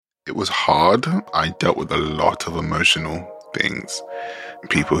It was hard. I dealt with a lot of emotional things.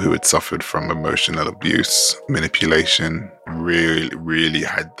 People who had suffered from emotional abuse, manipulation, really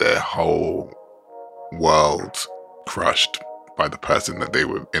had their whole world crushed by the person that they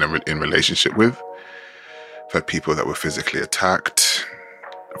were in relationship with. I've had people that were physically attacked.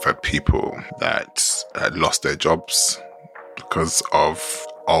 I've had people that had lost their jobs because of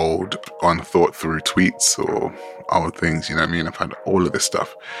old, unthought through tweets or old things, you know what I mean? I've had all of this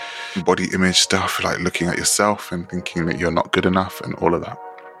stuff. Body image stuff, like looking at yourself and thinking that you're not good enough and all of that.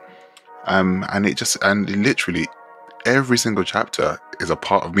 And literally every single chapter is a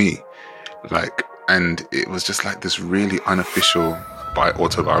part of me. And it was just like this really unofficial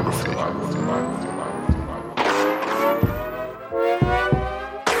autobiography.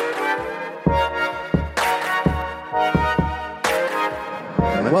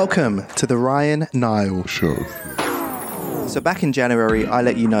 Welcome to the Ryan Nile Show. So back in January, I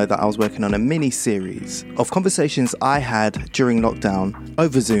let you know that I was working on a mini-series of conversations I had during lockdown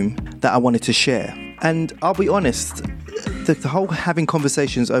over Zoom that I wanted to share. And I'll be honest, the whole having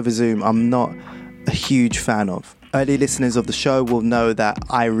conversations over Zoom, I'm not a huge fan of. Early listeners of the show will know that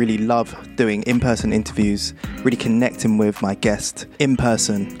I really love doing in-person interviews, really connecting with my guest in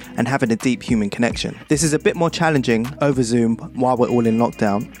person and having a deep human connection. This is a bit more challenging over Zoom while we're all in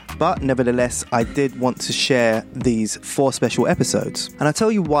lockdown, but nevertheless, I did want to share these 4 special episodes. And I'll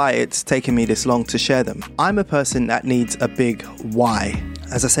tell you why it's taken me this long to share them. I'm a person that needs a big why.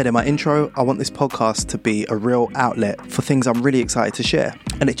 As I said in my intro, I want this podcast to be a real outlet for things I'm really excited to share.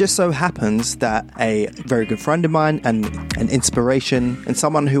 And it just so happens that a very good friend of mine and an inspiration and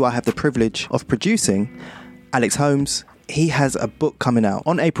someone who I have the privilege of producing, Alex Holmes, he has a book coming out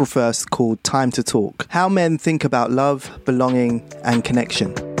on April 1st called Time to Talk: How Men Think About Love, Belonging and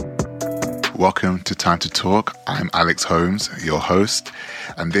Connection. Welcome to Time to Talk. I'm Alex Holmes, your host,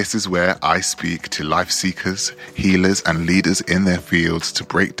 and this is where I speak to life seekers, healers, and leaders in their fields to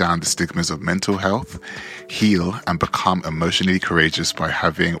break down the stigmas of mental health, heal, and become emotionally courageous by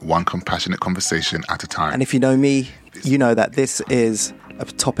having one compassionate conversation at a time. And if you know me, you know that this is a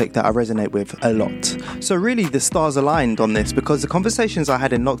topic that I resonate with a lot. So really the stars aligned on this because the conversations I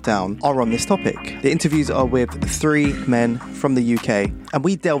had in lockdown are on this topic. The interviews are with 3 men from the UK, and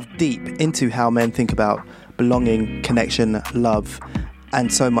we delve deep into how men think about belonging, connection, love,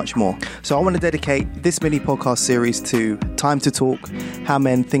 and so much more. So I want to dedicate this mini podcast series to Time to Talk: How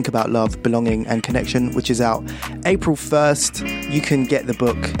Men Think About Love, Belonging and Connection, which is out April 1st. You can get the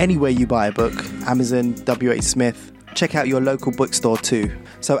book anywhere you buy a book, Amazon, WH Smith. Check out your local bookstore too.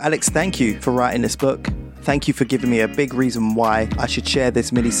 So Alex, thank you for writing this book. Thank you for giving me a big reason why I should share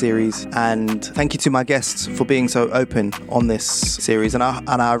this mini-series. And thank you to my guests for being so open on this series. And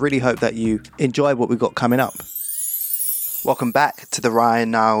I really hope that you enjoy what we've got coming up. Welcome back to the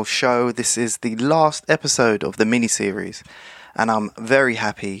Ryan Nile Show. This is the last episode of the mini-series. And I'm very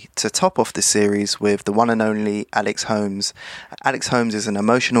happy to top off this series with the one and only Alex Holmes. Alex Holmes is an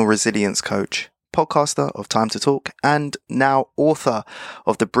emotional resilience coach, podcaster of Time to Talk, and now author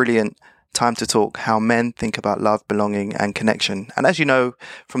of the brilliant Time to Talk: How Men Think About Love, Belonging and Connection. And as you know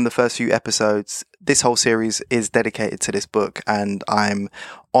from the first few episodes, this whole series is dedicated to this book, and I'm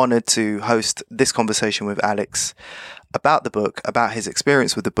honored to host this conversation with Alex about the book, about his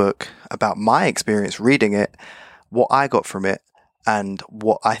experience with the book, about my experience reading it, what I got from it, and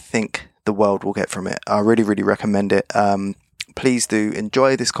what I think the world will get from it. I really, really recommend it. Please do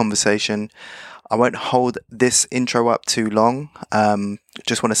enjoy this conversation. I won't hold this intro up too long.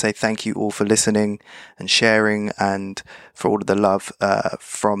 Just want to say thank you all for listening and sharing and for all of the love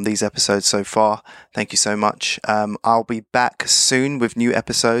from these episodes so far. Thank you so much. I'll be back soon with new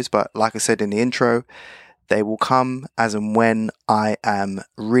episodes, but like I said in the intro, they will come as and when I am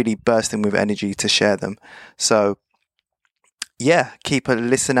really bursting with energy to share them. So yeah, keep a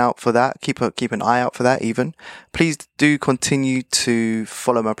listen out for that. Keep an eye out for that even. Please do continue to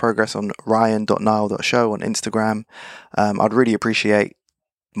follow my progress on ryan.nile.show on Instagram. I'd really appreciate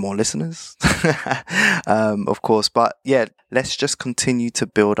more listeners, of course. But yeah, let's just continue to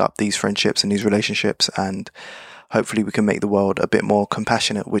build up these friendships and these relationships, and hopefully we can make the world a bit more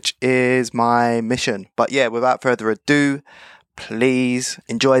compassionate, which is my mission. But yeah, without further ado, please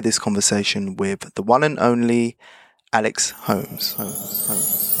enjoy this conversation with the one and only Alex Holmes.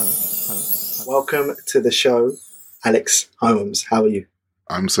 Welcome to the show, Alex Holmes. How are you?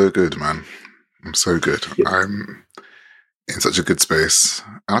 I'm so good, man. I'm so good. Yeah. I'm in such a good space.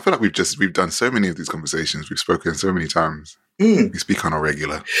 And I feel like we've done so many of these conversations. We've spoken so many times. We speak on a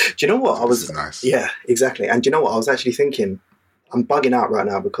regular. Do you know what? This is nice. Yeah, exactly. And do you know what? I was actually thinking, I'm bugging out right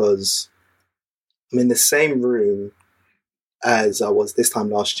now because I'm in the same room as I was this time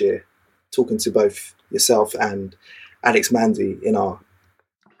last year, talking to both yourself and Alex Manzi in our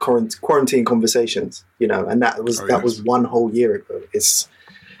quarantine conversations, and that was 1 whole year ago. It's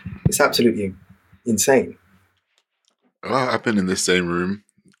absolutely insane. Well, I've been in this same room,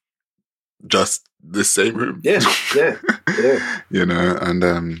 just this same room. Yeah.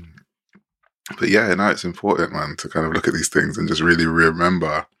 And but yeah, no, it's important, man, to kind of look at these things and just really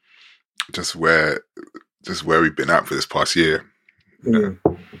remember just where we've been at for this past year.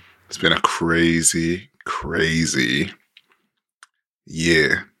 It's been a crazy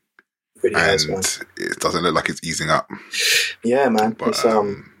year. Really has, man. It doesn't look like it's easing up. Yeah, man. But, it's,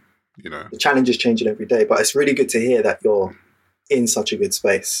 the challenge is changing every day, but it's really good to hear that you're in such a good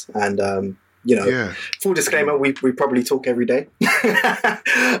space. And, full disclaimer, we probably talk every day. But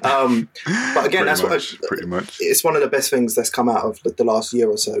again, pretty much. It's one of the best things that's come out of the last year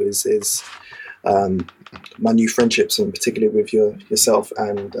or so is my new friendships, and particularly with yourself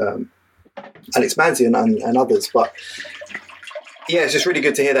and Alex Manzi and others. But yeah, it's just really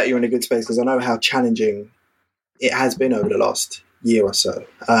good to hear that you're in a good space, because I know how challenging it has been over the last year or so.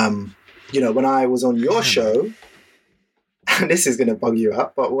 When I was on your show, and this is going to bug you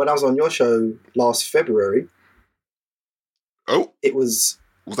out, but when I was on your show last February, it was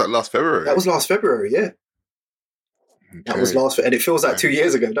that last February? That was last February, yeah. Okay. That was and it feels like 2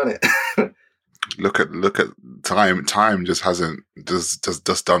 years ago, doesn't it? Look at time. Time just hasn't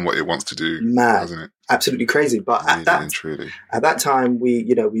just done what it wants to do, hasn't it? Absolutely crazy. But at that time, we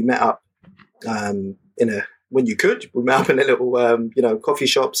met up when you could. We met up in a little coffee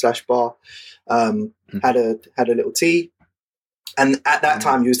shop / bar. Had a little tea, and at that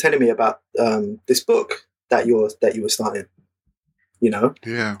time, you was telling me about this book that you were starting.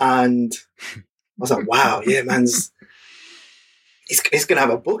 Yeah. And I was like, wow, yeah, man's he's gonna have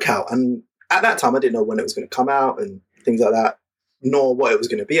a book out. And at that time, I didn't know when it was going to come out and things like that, nor what it was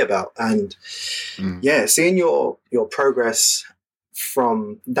going to be about. And seeing your progress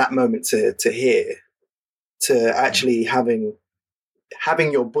from that moment to here, to actually having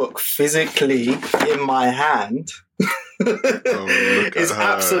your book physically in my hand is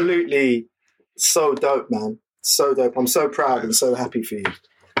absolutely so dope, man. So dope. I'm so proud and so happy for you.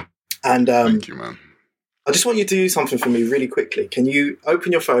 And thank you, man. I just want you to do something for me really quickly. Can you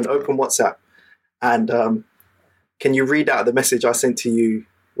open your phone, open WhatsApp, and can you read out the message I sent to you?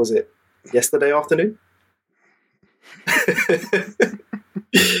 Was it yesterday afternoon?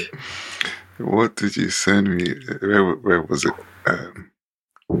 What did you send me? Where was it? Do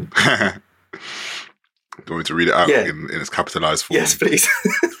you want me to read it out in its capitalized form? Yes, please.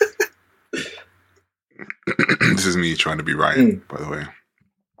 This is me trying to be right, by the way.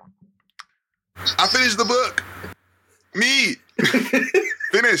 I finished the book. Me.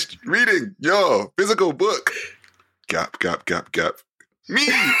 Finished reading your physical book. Gap. Me.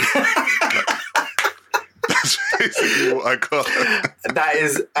 That's basically what I got. That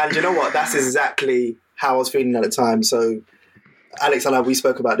is, and you know what? That's exactly how I was feeling at the time. So, Alex and I, we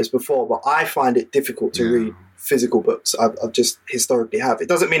spoke about this before, but I find it difficult to read physical books. I've just historically have. It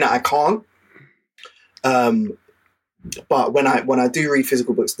doesn't mean that I can't. But when I do read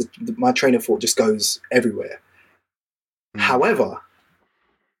physical books, my train of thought just goes everywhere. However,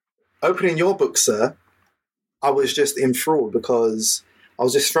 opening your book, sir, I was just enthralled, because I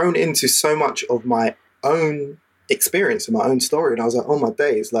was just thrown into so much of my own experience and my own story. And I was like, oh my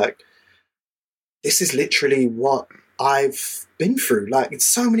days, like, this is literally what I've been through. Like, it's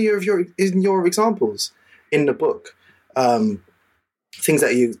so many of your examples in the book. Things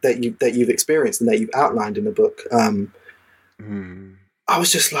that you've experienced and that you've outlined in the book. I was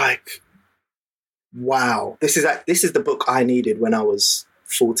just like, wow, this is the book I needed when I was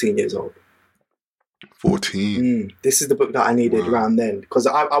 14 years old. 14. This is the book that I needed around then, because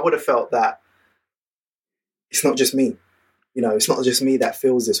I would have felt that it's not just me. It's not just me that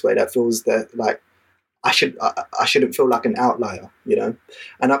feels this way. That feels that like I shouldn't feel like an outlier. And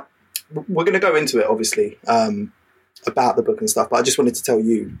we're going to go into it, obviously. About the book and stuff, but I just wanted to tell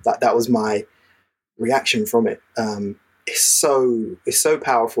you that was my reaction from it. It's so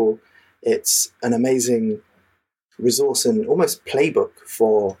powerful. It's an amazing resource and almost playbook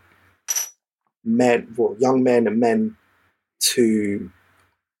for young men and men to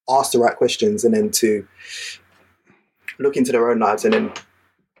ask the right questions, and then to look into their own lives, and then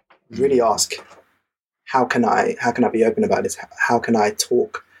really ask, how can I be open about this? How can I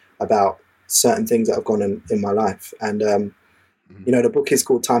talk about certain things that have gone in my life? And the book is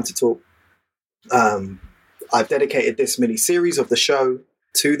called Time to Talk. I've dedicated this mini series of the show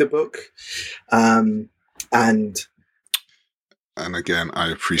to the book, and again, I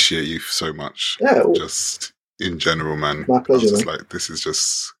appreciate you so much. Yeah, just in general, man. My pleasure, I was just man. like, this is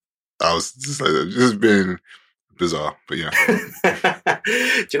just, I was just like, just being bizarre, but yeah.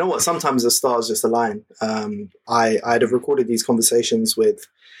 Do you know what? Sometimes the stars just align. I'd have recorded these conversations with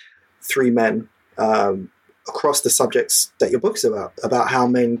three men across the subjects that your book's about how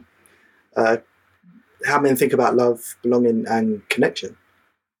men think about love, belonging, and connection.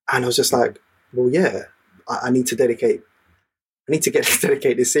 And I was just like, well, yeah, I need to dedicate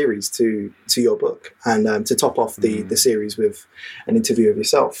this series to your book, and to top off the series with an interview of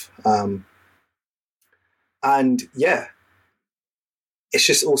yourself. And yeah, it's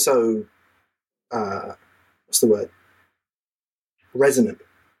just also what's the word? Resonant.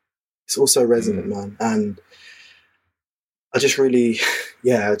 It's also resonant, man. And I just really,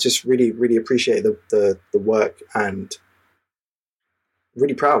 really appreciate the work, and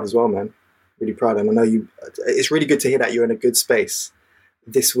really proud as well, man. Really proud, and I know you. It's really good to hear that you're in a good space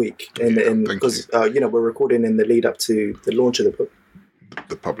this week, because we're recording in the lead up to the launch of the book,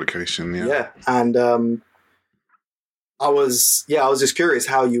 the publication. Yeah, and I was just curious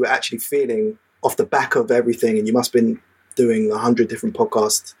how you were actually feeling off the back of everything, and you must have been doing 100 different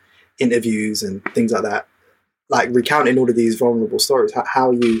podcast interviews and things like that, like recounting all of these vulnerable stories. How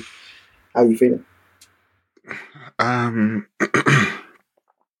are you feeling?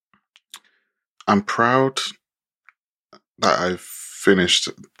 I'm proud that I've finished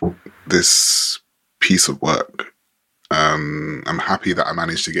this piece of work. I'm happy that I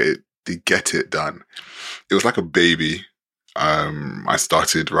managed to get it done. It was like a baby. I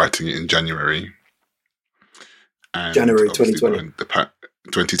started writing it in January. And January 2020.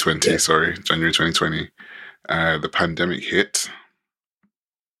 2020, yeah. Sorry, January 2020. The pandemic hit,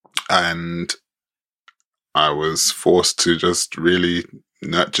 and I was forced to just really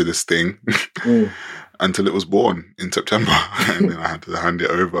nurture this thing until it was born in September, and then I had to hand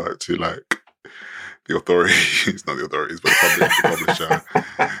it over to like the authorities, not the authorities, but the publisher.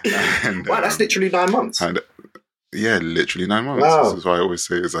 And, wow, that's literally 9 months. Yeah, literally 9 months. Wow. This is why I always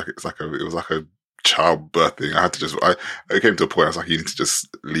say it was like a childbirth thing. I had to just, I came to a point I was like, you need to just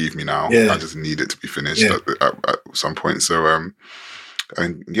leave me now. Yeah. I just need it to be finished at some point. So,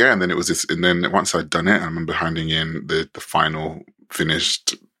 and then it was this, and then once I'd done it, I remember handing in the final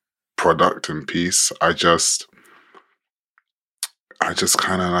finished product and piece, I just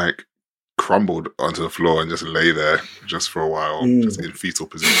kind of like crumbled onto the floor and just lay there just for a while, just in fetal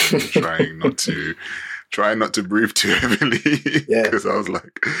position, trying not to breathe too heavily, because I was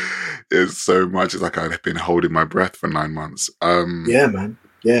like, it's so much. It's like I'd been holding my breath for 9 months. Yeah, man.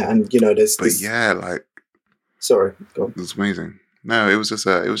 Yeah, and there's this. Yeah, like. Sorry, go on. It was amazing. No, it was just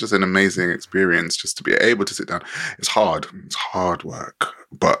an amazing experience just to be able to sit down. It's hard work,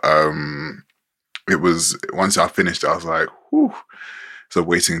 but it was, once I finished it, I was like, whew. It's a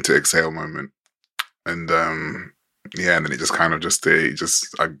waiting to exhale moment, and and then it just kind of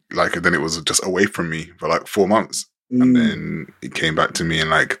then it was just away from me for like 4 months, and then it came back to me in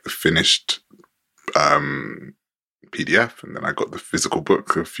like the finished PDF, and then I got the physical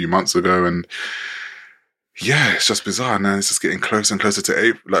book a few months ago, and yeah, it's just bizarre. Now it's just getting closer and closer to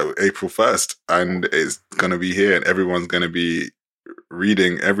April 1st, and it's gonna be here, and everyone's gonna be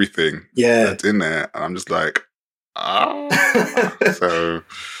reading everything that's in there, and I'm just like, so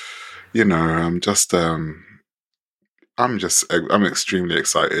I'm extremely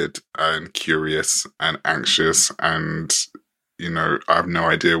excited and curious and anxious, and I have no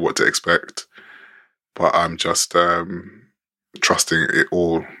idea what to expect, but I'm just trusting it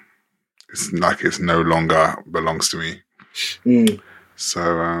all. It's like it's no longer belongs to me.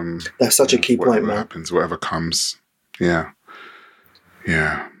 So that's such a key point, man. Whatever happens, whatever comes, yeah,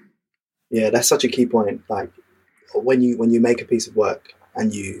 that's such a key point. Like when you make a piece of work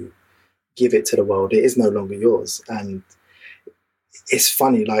and you give it to the world, it is no longer yours. And it's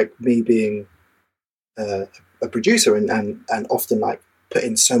funny, like me being a producer and often like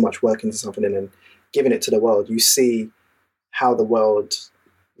putting so much work into something and then giving it to the world, you see how the world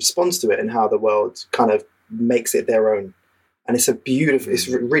responds to it and how the world kind of makes it their own. And it's a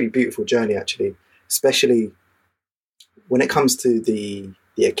really beautiful journey, actually, especially when it comes to the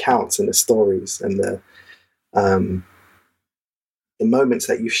accounts and the stories and the moments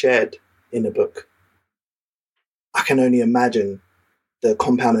that you shared in the book. I can only imagine the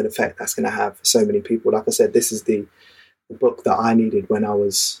compounded effect that's going to have for so many people. Like I said, this is the book that I needed when I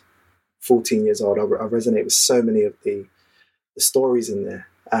was 14 years old. I resonate with so many of the stories in there,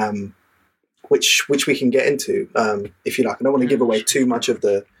 which we can get into if you like. I don't want to give away too much of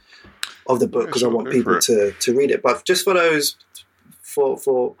the book because I want people to read it. But just for those, for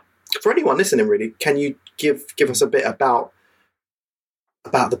anyone listening, really, can you give us a bit about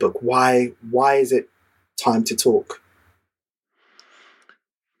the book? Why is it time to talk?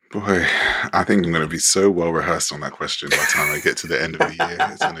 Boy, I think I'm going to be so well rehearsed on that question by the time I get to the end of the year.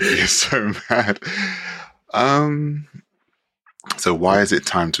 It's going to be so mad. So why is it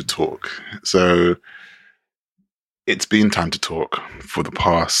time to talk? So it's been time to talk for the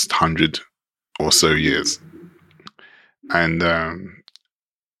past 100 or so years. And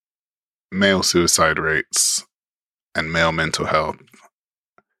male suicide rates and male mental health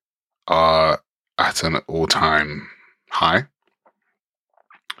are at an all-time high.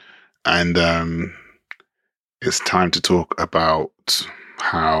 And it's time to talk about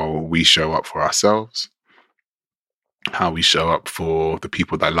how we show up for ourselves, how we show up for the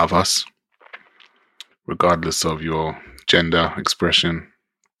people that love us, regardless of your gender expression,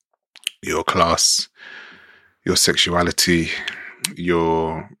 your class, your sexuality,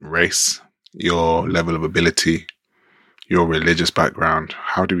 your race, your level of ability, your religious background.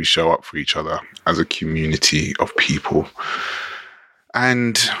 How do we show up for each other as a community of people?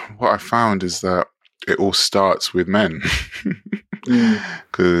 And what I found is that it all starts with men,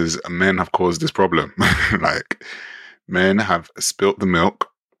 because men have caused this problem. Like, men have spilt the milk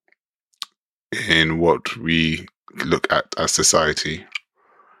in what we look at as society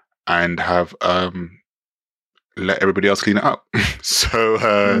and have let everybody else clean it up.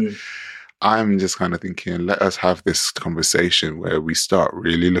 So I'm just kind of thinking, let us have this conversation where we start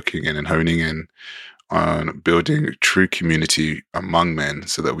really looking in and honing in on building true community among men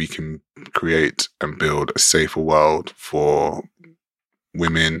so that we can create and build a safer world for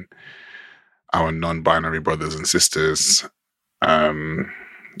women, our non-binary brothers and sisters, and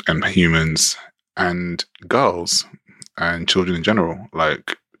humans and girls and children in general.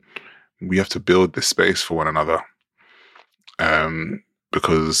 Like, we have to build this space for one another,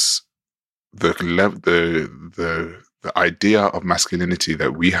 because the idea of masculinity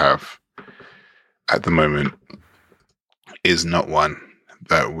that we have at the moment is not one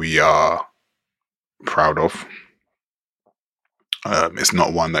that we are proud of. It's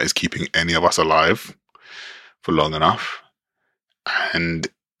not one that is keeping any of us alive for long enough. And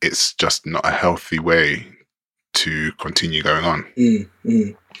it's just not a healthy way to continue going on.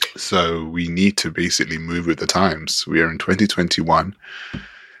 So we need to basically move with the times. We are in 2021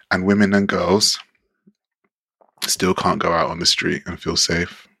 and women and girls still can't go out on the street and feel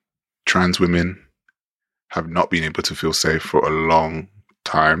safe. Trans women have not been able to feel safe for a long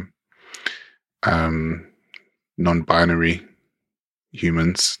time. Non-binary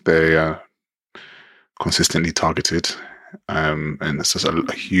humans, they are consistently targeted, and it's just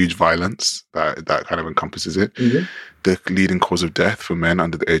a huge violence that kind of encompasses it. The leading cause of death for men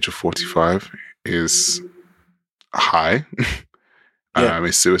under the age of 45 is high.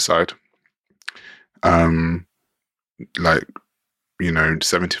 It's suicide.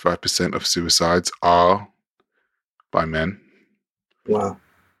 75% of suicides are by men. Wow.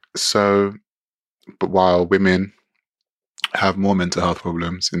 So, but while women have more mental health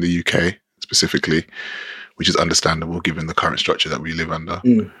problems in the UK specifically, which is understandable given the current structure that we live under,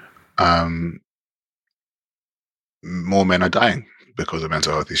 more men are dying because of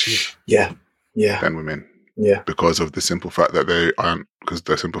mental health issues. Than women. Because of the simple fact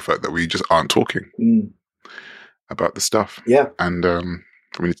that we just aren't talking about the stuff. And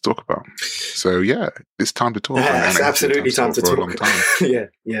we need to talk about. So it's time to talk. It's absolutely time to talk. For a long time.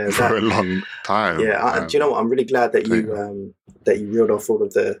 For a long time. Do you know what? I'm really glad that you reeled off all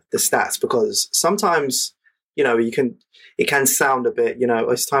of the stats, because sometimes, it can sound a bit,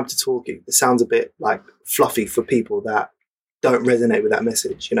 it's time to talk. It sounds a bit like fluffy for people that don't resonate with that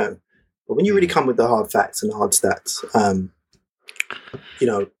message, But when you really come with the hard facts and the hard stats,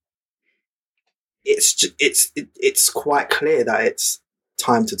 it's quite clear that it's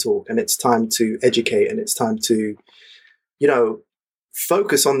time to talk, and it's time to educate, and it's time to,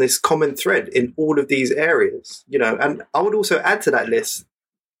 focus on this common thread in all of these areas, And I would also add to that list,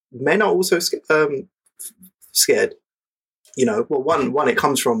 men are also scared. Well, one, it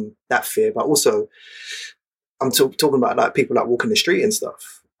comes from that fear, but also I'm talking about like people that walk in the street and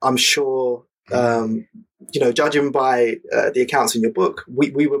stuff. I'm sure, judging by the accounts in your book,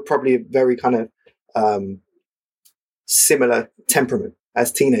 we were probably a very kind of similar temperament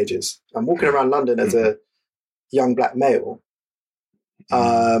as teenagers. I'm walking around London as a young black male.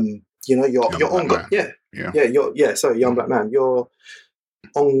 You're on guard. Young black man.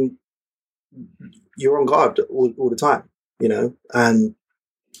 You're on guard all the time, and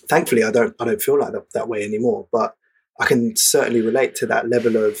thankfully I don't feel like that way anymore, but I can certainly relate to that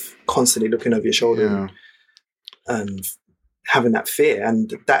level of constantly looking over your shoulder and having that fear.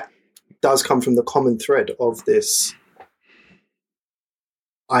 And that does come from the common thread of this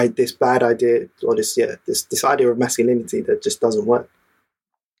this bad idea, or this idea of masculinity that just doesn't work.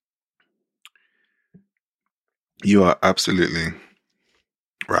 You are absolutely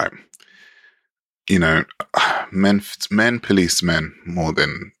right. You know, men police men more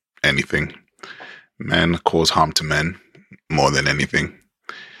than anything. Men cause harm to men more than anything.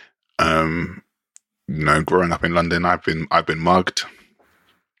 Growing up in London, I've been mugged.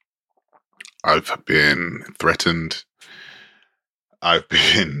 I've been threatened. I've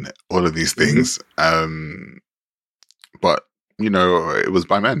been all of these things. But it was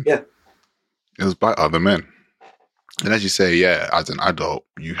by men. Yeah. It was by other men. And as you say, yeah, as an adult,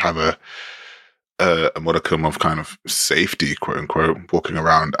 you have a modicum of kind of safety, quote unquote, walking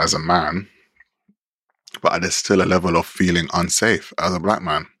around as a man. But there's still a level of feeling unsafe as a black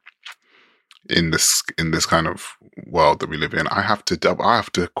man in this kind of world that we live in. I have to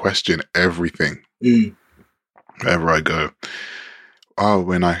question everything wherever I go.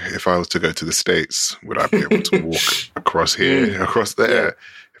 Oh, if I was to go to the States, would I be able to walk across here, across there? Yeah.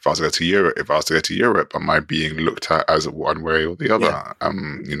 If I was to go to Europe, am I being looked at as one way or the other? Yeah.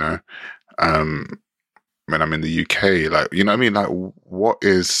 When I'm in the UK, like, you know what I mean? Like, what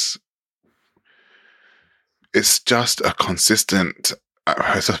is? It's just a persistent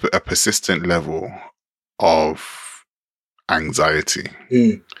level of anxiety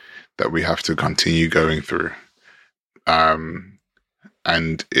that we have to continue going through.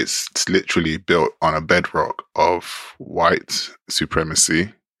 And it's literally built on a bedrock of white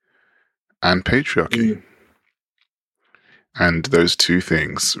supremacy and patriarchy. And those two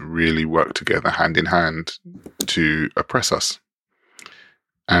things really work together hand in hand to oppress us.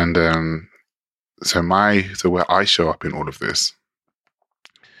 And so where I show up in all of this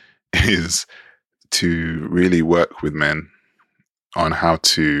is to really work with men on how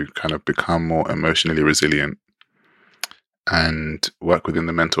to kind of become more emotionally resilient and work within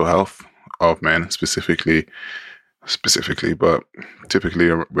the mental health of men specifically, but typically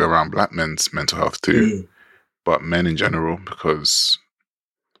around black men's mental health too, but men in general, because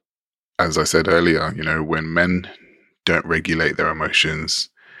as I said earlier, when men don't regulate their emotions,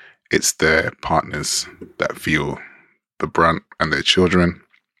 it's their partners that feel the brunt, and their children,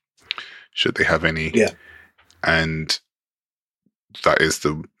 should they have any. Yeah. And that is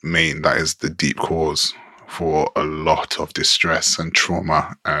the deep cause for a lot of distress and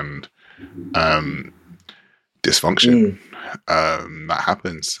trauma and dysfunction that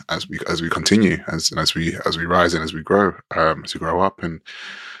happens as we continue, as we rise and as we grow up, and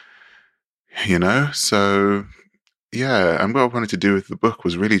so yeah. And what I wanted to do with the book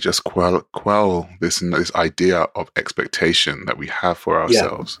was really just quell this idea of expectation that we have for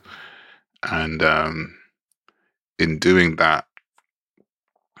ourselves, and in doing that,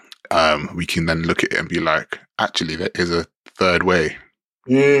 we can then look at it and be like, actually, there is a third way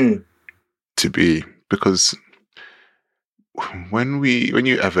to be. Because when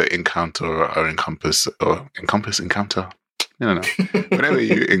you ever encounter or encounter, no. Whenever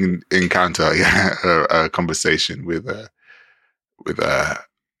you encounter a conversation with a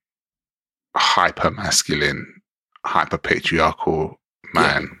hyper masculine, hyper patriarchal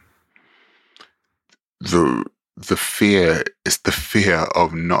man, the fear is the fear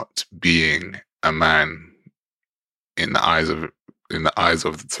of not being a man in the eyes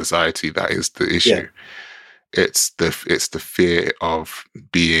of society. That is the issue. Yeah. It's the fear of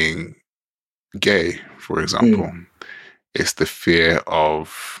being gay, for example. It's the fear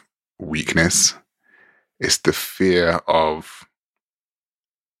of weakness. It's the fear of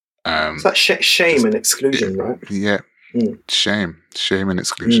it's like shame and exclusion, right? Yeah, shame and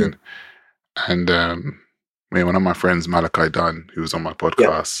exclusion. And one of my friends, Malachi Dunn, who was on my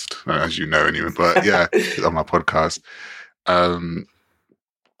podcast, as you know, anyway, but yeah, he's on my podcast.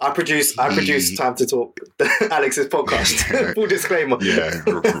 I produce Time to Talk, Alex's podcast. Full disclaimer. Yeah,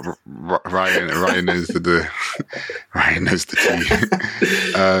 Ryan knows the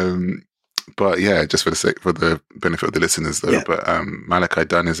tea. But yeah, just for the benefit of the listeners, though. Yeah. But Malachi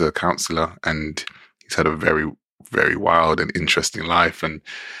Dunn is a counselor, and he's had a very, very wild and interesting life. And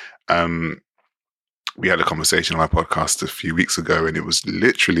we had a conversation on my podcast a few weeks ago, and it was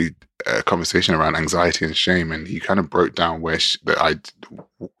literally a conversation around anxiety and shame. And he kind of broke down where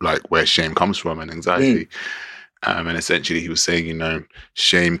shame comes from and anxiety. And essentially he was saying,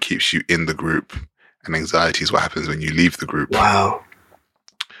 shame keeps you in the group, and anxiety is what happens when you leave the group. Wow.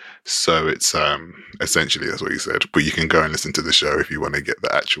 So it's essentially that's what he said. But you can go and listen to the show if you want to get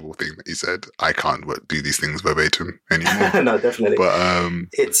the actual thing that he said. I can't do these things verbatim anymore. No, definitely. But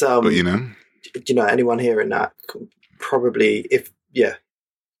it's but anyone hearing that probably,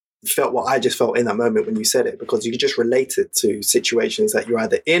 felt what I just felt in that moment when you said it, because you just related to situations that you're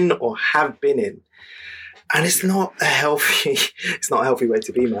either in or have been in. And it's not a healthy way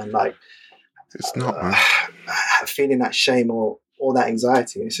to be, man. Like, it's not, man. Feeling that shame or that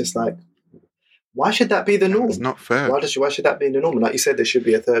anxiety. It's just like, why should that be the norm? It's not fair. Why should that be the norm? And like you said, there should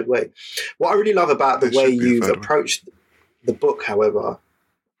be a third way. What I really love about the way you've approached the book, however,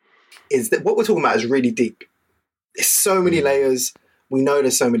 is that what we're talking about is really deep. There's so many layers. We know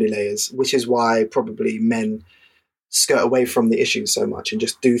there's so many layers, which is why probably men skirt away from the issues so much and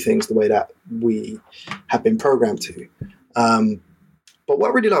just do things the way that we have been programmed to. But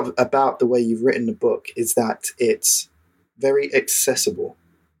what I really love about the way you've written the book is that it's very accessible.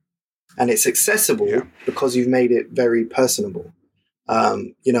 And it's accessible because you've made it very personable.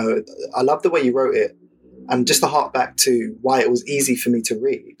 You know, I love the way you wrote it. And just to hark back to why it was easy for me to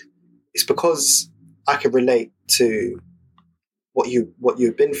read, it's because I could relate to what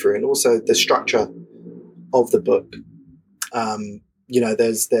you've been through, and also the structure of the book. You know,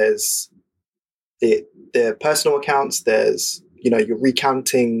 there's the personal accounts. There's, you know, you're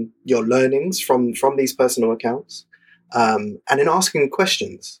recounting your learnings from these personal accounts, and then asking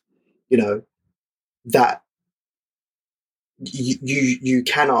questions, you know, that you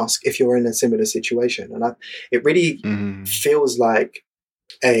can ask if you're in a similar situation. And it really feels like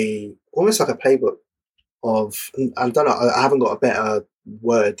almost like a playbook of, I don't know, I haven't got a better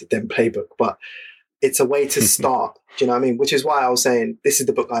word than playbook, but it's a way to start. Do you know what I mean? Which is why I was saying this is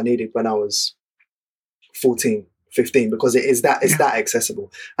the book I needed when I was 14, 15, because it's that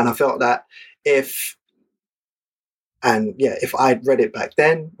accessible. And I felt that if I'd read it back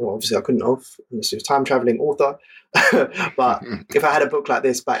then, well, obviously I couldn't have, unless it was time traveling author. But if I had a book like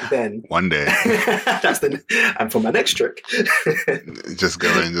this back then, one day, and for my next trick, just go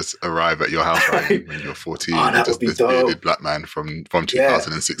and just arrive at your house right when you're 14. That just would be this dope. bearded black man from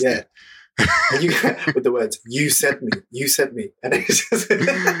 2016. Yeah. And with the words, you said me, and it just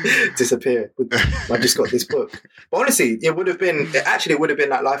disappear. I just got this book. But honestly, it would have been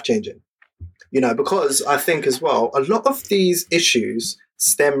like life changing, you know, because I think as well, a lot of these issues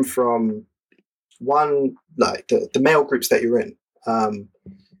stem from one, like the male groups that you're in.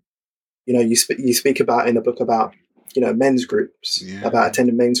 You know, you speak about in the book about, you know, men's groups, about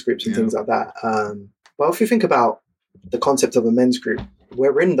attending men's groups and things like that. But if you think about the concept of a men's group,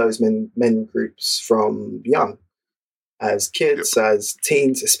 we're in those men groups from young, as kids, as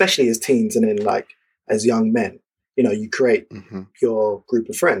teens, especially as teens, and then like as young men. You know, you create your group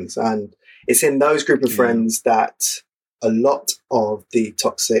of friends, and it's in those group of friends that a lot of the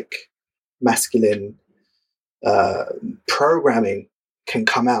toxic masculine programming can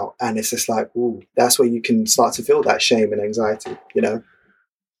come out, and it's just like, ooh, that's where you can start to feel that shame and anxiety, you know.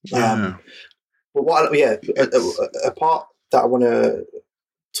 But a part that I want to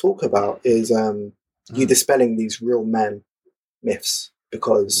talk about is you dispelling these real man myths,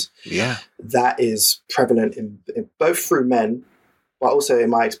 because that is prevalent in both through men, but also in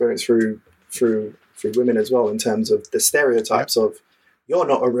my experience through women as well, in terms of the stereotypes of you're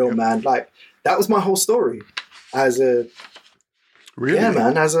not a real man. Like, that was my whole story as a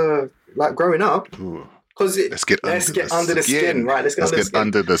like growing up. Because let's get under the skin, right? Let's get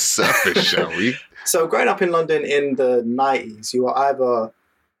under the surface, shall we? So growing up in London in the 90s, you were either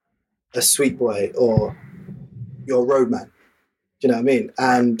a sweet boy or you're a roadman. Do you know what I mean?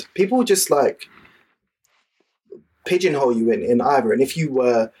 And people just like pigeonhole you in either. And if you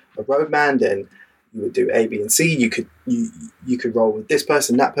were a roadman, then you would do A, B, and C. You could roll with this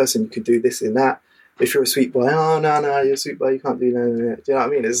person, that person. You could do this and that. If you're a sweet boy, oh no, you're a sweet boy. You can't do that. Do you know what I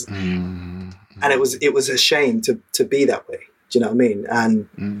mean? And it was a shame to be that way. Do you know what I mean? And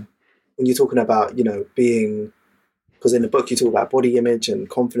when you're talking about, you know, being, because in the book you talk about body image and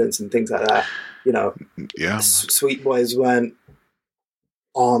confidence and things like that. You know, sweet boys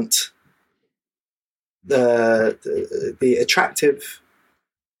aren't the attractive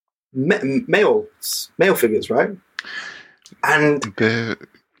male figures, right? And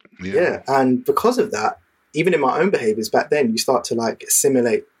and because of that, even in my own behaviors back then, you start to like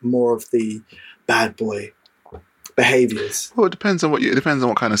assimilate more of the bad boy behaviors. Well, it depends on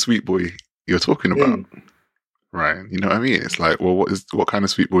what kind of sweet boy you're talking about, right? You know what I mean? It's like, well, what kind of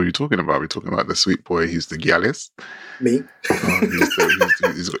sweet boy are you talking about? We're talking about the sweet boy who's the gallus. Me.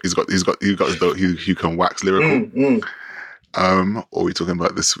 He can wax lyrical. Or we talking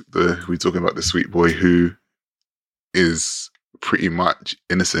about the sweet boy who is pretty much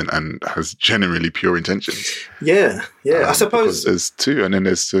innocent and has generally pure intentions. I suppose there's two, and then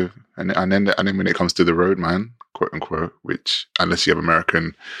there's two, and then when it comes to the roadman, quote unquote, which unless you have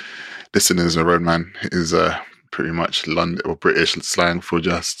American listeners, a roadman is pretty much London or British slang for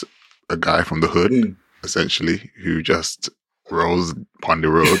just a guy from the hood, essentially, who just rolls upon the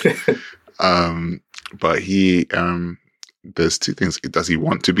road. But he, there's two things. Does he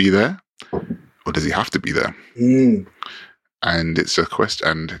want to be there, or does he have to be there? And it's a question,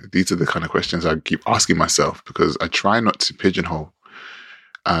 and these are the kind of questions I keep asking myself, because I try not to pigeonhole.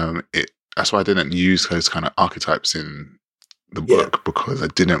 That's why I didn't use those kind of archetypes in the book, because I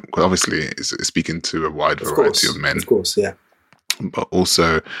didn't. Well, obviously, it's speaking to a wide variety of men, of course, yeah. But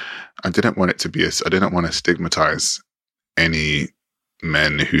also, I didn't want it to be. I didn't want to stigmatize any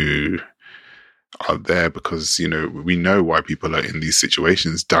men who are there, because we know why people are in these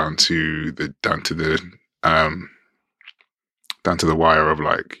situations down to the wire of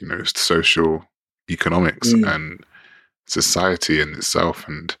social economics and society in itself,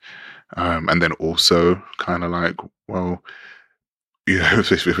 and then also kind of like, well,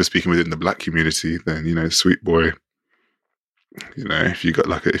 if we're speaking within the Black community, then sweet boy, if you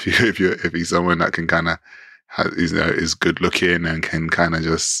got if he's someone that can kind of is good looking and can kind of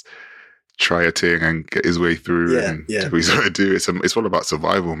just try a thing and get his way through and do what he's got to do. It's all about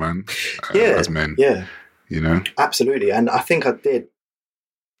survival, man. As men, absolutely. And I think I did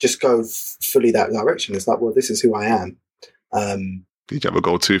just go fully that direction. It's like, well, this is who I am. Did you have a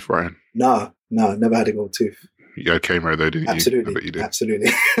gold tooth, Ryan? No, never had a gold tooth. You had chemo though, didn't you? Absolutely. I bet you did.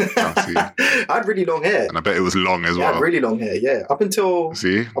 Absolutely. I had really long hair. And I bet it was long as well. I had really long hair, yeah. Up until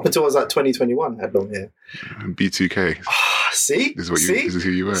I was like 2021, I had long hair. B2K. See? This is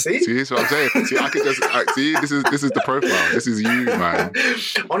who you were. See? This is what I'm saying. See, I could just see, this is the profile. This is you, man.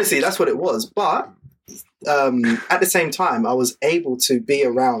 Honestly, that's what it was. But at the same time, I was able to be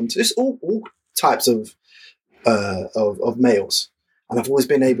around just all types of males. And I've always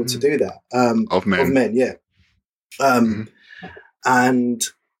been able to do that. Of men. Of men, yeah. And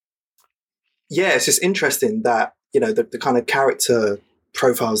yeah, it's just interesting that, the kind of character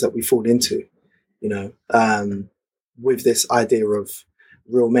profiles that we fall into, with this idea of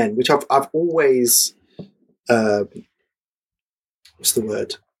real men, which I've always, what's the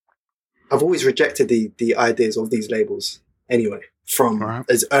word? I've always rejected the ideas of these labels anyway, from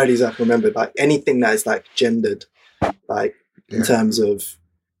as early as I can remember, like anything that is like gendered, like in terms of,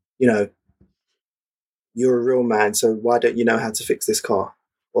 you're a real man, so why don't you know how to fix this car?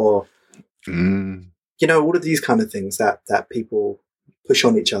 Or, all of these kind of things that people push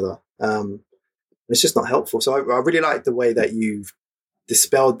on each other. It's just not helpful. So I really like the way that you've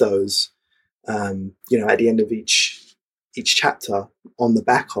dispelled those, at the end of each chapter on the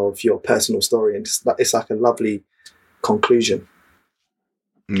back of your personal story. And it's like a lovely conclusion.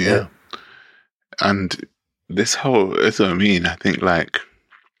 Yeah. And that's what I mean. I think like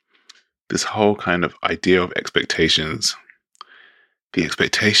this whole kind of idea of expectations, the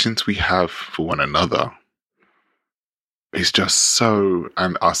expectations we have for one another is just so,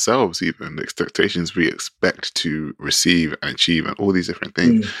 and ourselves even, the expectations we expect to receive and achieve and all these different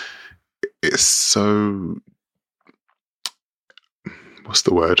things. It's so, what's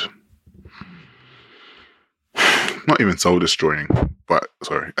the word? Not even soul destroying, but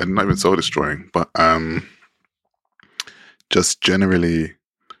just generally,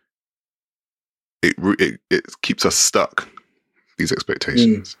 it keeps us stuck. These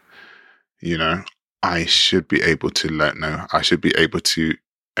expectations, I should be able to I should be able to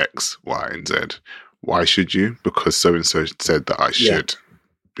X, Y, and Z. Why should you? Because so and so said that I should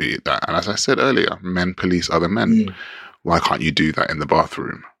be that. And as I said earlier, men police other men. Why can't you do that in the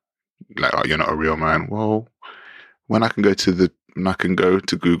bathroom? Like, oh, you're not a real man. Well, when I can go to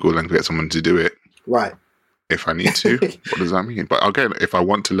Google and get someone to do it, right? If I need to, what does that mean? But again, if I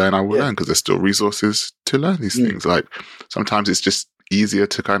want to learn, I will learn, because there's still resources to learn these things. Like sometimes it's just easier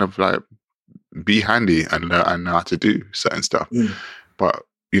to kind of like be handy and know how to do certain stuff. But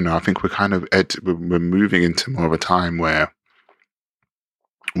I think we're kind of we're moving into more of a time where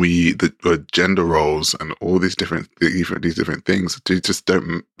the gender roles and all these different things they just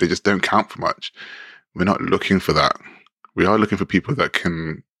don't count for much. We're not looking for that. We are looking for people that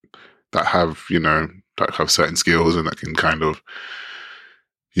have that have certain skills and that can kind of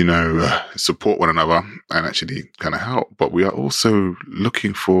support one another and actually kind of help. But we are also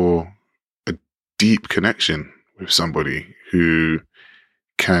looking for a deep connection with somebody who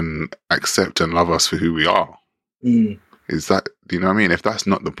can accept and love us for who we are. Is that, you know what I mean? If that's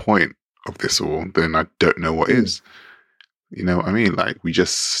not the point of this all, then I don't know what is. You know what I mean? Like, we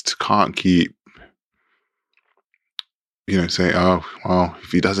just can't keep, say, oh, well,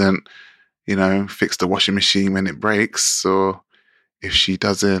 if he doesn't, fix the washing machine when it breaks, or if she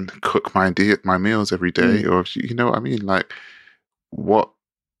doesn't cook my meals every day, or if she, you know what I mean? Like, what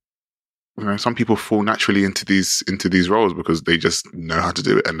some people fall naturally into these roles because they just know how to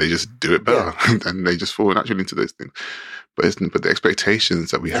do it and they just do it better, and they just fall naturally into those things. But the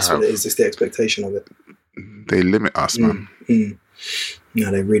expectations that we That's have, what it is. It's the expectation of it. They limit us, man.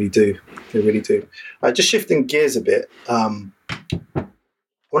 No, they really do. They really do. Just shifting gears a bit. I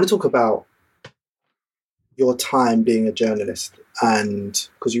want to talk about your time being a journalist, and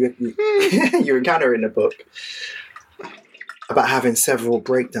because you encounter in the book about having several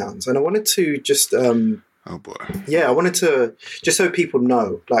breakdowns, and I wanted to just oh boy, I wanted to just so people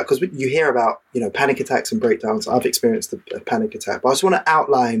know, like, because you hear about panic attacks and breakdowns. I've experienced a panic attack, but I just want to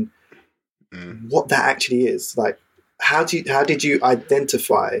outline what that actually is. Like, how did you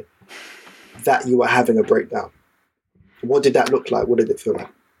identify that you were having a breakdown? What did that look like? What did it feel like?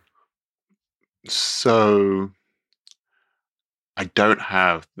 So, I don't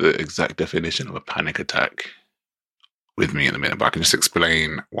have the exact definition of a panic attack with me in a minute, but I can just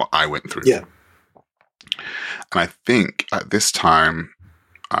explain what I went through. Yeah. And I think at this time,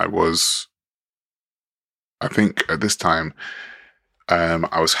 I was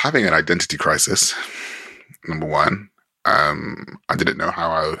having an identity crisis. Number one, I didn't know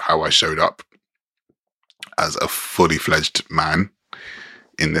how I showed up as a fully fledged man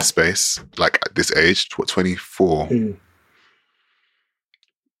in this space, like at this age, 24,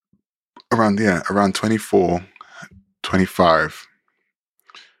 around 24, 25.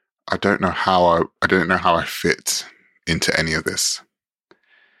 I don't know how I fit into any of this.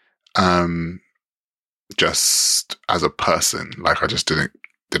 Just as a person, like I just didn't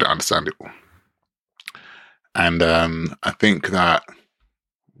understand it all. And I think that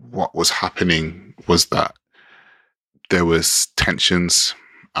what was happening was that there was tensions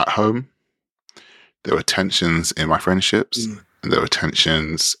at home, there were tensions in my friendships, and there were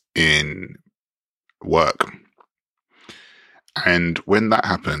tensions in work. And when that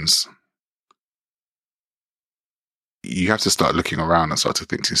happens, you have to start looking around and start to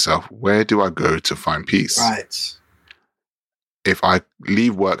think to yourself, where do I go to find peace? Right. If I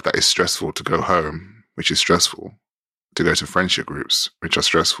leave work that is stressful to go home, which is stressful, to go to friendship groups, which are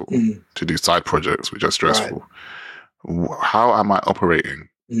stressful, to do side projects, which are stressful, how am I operating?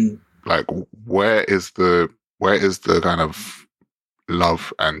 Like, where is the kind of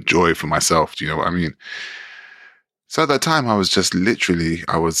love and joy for myself? Do you know what I mean? So at that time, I was just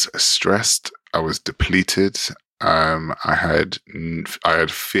I was stressed. I was depleted. I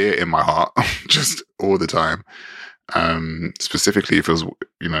had fear in my heart just all the time. Specifically, if it was,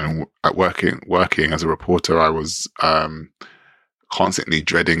 at working as a reporter, I was constantly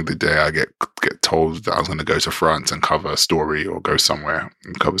dreading the day I get told that I was going to go to France and cover a story or go somewhere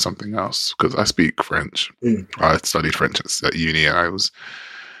and cover something else, because I speak French. I studied French at uni, and I was,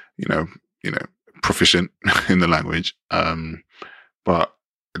 proficient in the language. But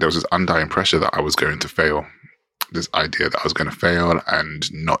there was this undying pressure that I was going to fail. This idea that I was going to fail and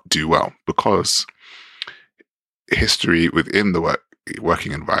not do well, because history within the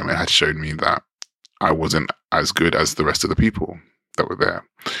working environment had shown me that I wasn't as good as the rest of the people that were there.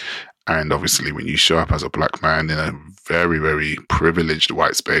 And obviously, when you show up as a black man in a very, very privileged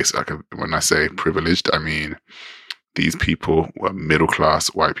white space, when I say privileged, I mean these people were middle-class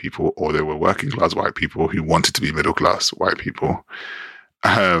white people, or they were working-class white people who wanted to be middle-class white people.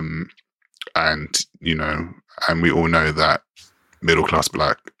 And we all know that middle-class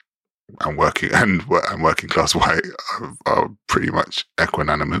black and working class white are pretty much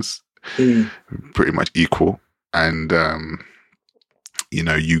equanimous, pretty much equal. And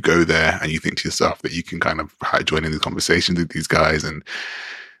you go there and you think to yourself that you can kind of join in these conversations with these guys, and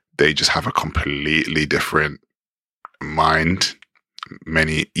they just have a completely different mind.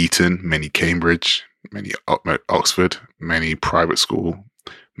 Many Eton, many Cambridge, many Oxford, many private school,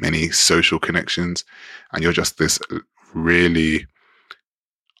 many social connections, and you're just this really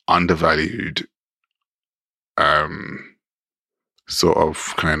undervalued, sort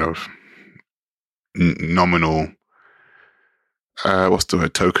of kind of nominal, what's the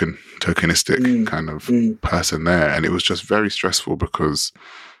word, tokenistic kind of person there. And it was just very stressful, because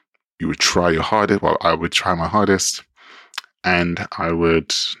you would try your hardest. Well, I would try my hardest, and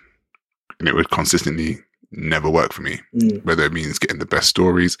it would consistently never work for me, whether it means getting the best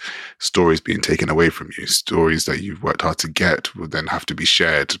stories being taken away from you, stories that you've worked hard to get would then have to be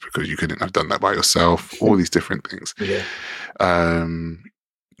shared because you couldn't have done that by yourself, all these different things. You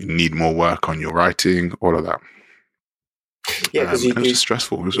need more work on your writing, all of that. Because it was just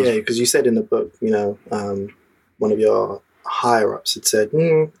stressful. Because you said in the book, one of your higher ups had said,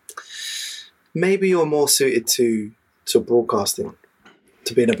 maybe you're more suited to broadcasting,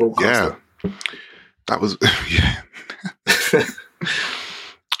 to being a broadcaster. That was,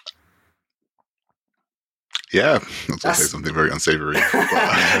 Yeah, that's going to say something very unsavory.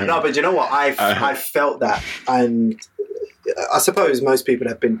 But, no, but you know what? I felt that, and I suppose most people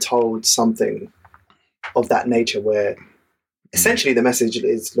have been told something of that nature, where essentially the message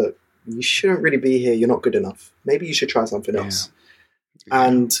is, look, you shouldn't really be here. You're not good enough. Maybe you should try something else. Yeah.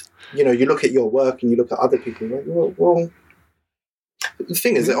 And you look at your work and you look at other people. Like, well, the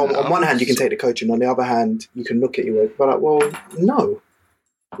thing is that on one hand you can take the coaching, on the other hand you can look at your work, but like, well, no.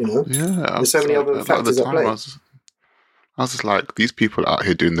 There's so many other factors at play. I was just like, these people out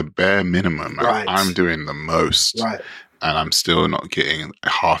here doing the bare minimum, and right. I'm doing the most, right? And I'm still not getting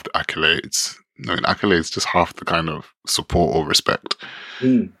half the accolades. I mean, accolades just half the kind of support or respect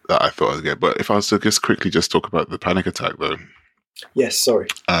that I thought I'd get. But if I was to just quickly just talk about the panic attack, though. Yes, sorry.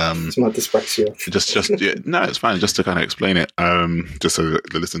 It's my dyspraxia. No, it's fine. Just to kind of explain it, just so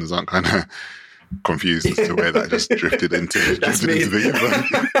the listeners aren't kind of confused as to where that just drifted into. That's me.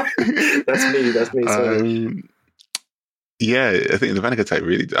 That's me. Sorry. Yeah, I think the panic attack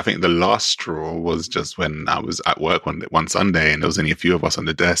I think the last straw was just when I was at work one Sunday, and there was only a few of us on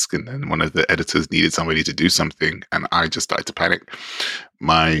the desk, and then one of the editors needed somebody to do something, and I just started to panic.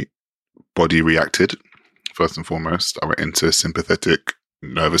 My body reacted. First and foremost, I went into sympathetic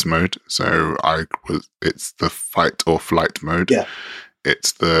nervous mode. So it's the fight or flight mode. Yeah.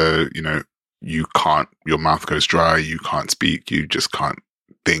 It's the, your mouth goes dry, you can't speak, you just can't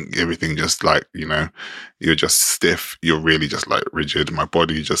think, everything just like, you're just stiff, you're really just like rigid. My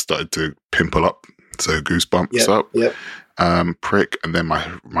body just started to pimple up. So goosebumps up, prick. And then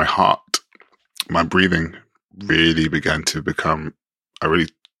my heart, my breathing really began to become, I really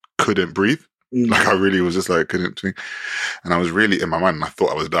couldn't breathe. Like I really was just like, couldn't think. And I was really in my mind, and I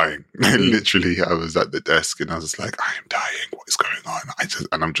thought I was dying. Literally, I was at the desk and I was just like, I am dying. What is going on?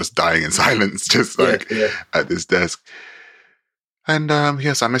 I'm just dying in silence, just like at this desk. And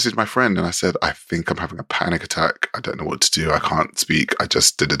yes, I messaged my friend and I said, I think I'm having a panic attack. I don't know what to do. I can't speak. I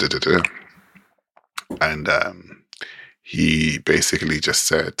just da-da-da-da-da. And he basically just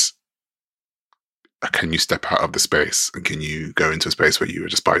said, can you step out of the space and can you go into a space where you were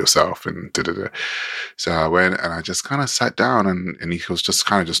just by yourself and da-da-da. So I went and I just kind of sat down and he was just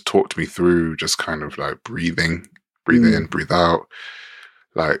kind of just talked me through just kind of like breathe in, breathe out,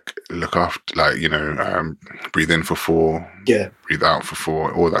 like look after, like, breathe in for 4, breathe out for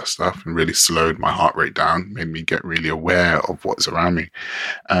 4, all that stuff, and really slowed my heart rate down, made me get really aware of what's around me.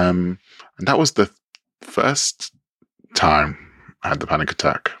 And that was the first time I had the panic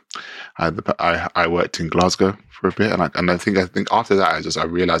attack. I worked in Glasgow for a bit, and I think after that I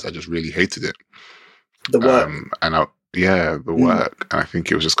realized I just really hated it. The work, the work, and I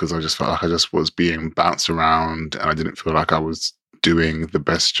think it was just because I just felt like I just was being bounced around, and I didn't feel like I was doing the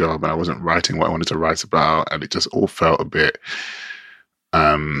best job, and I wasn't writing what I wanted to write about, and it just all felt a bit.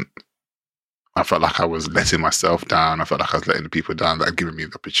 I felt like I was letting myself down. I felt like I was letting the people down that had given me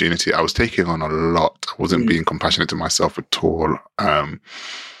the opportunity. I was taking on a lot. I wasn't being compassionate to myself at all. And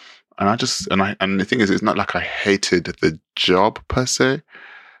the thing is, it's not like I hated the job per se,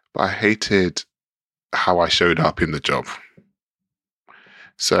 but I hated how I showed up in the job.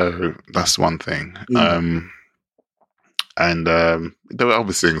 So that's one thing. And there were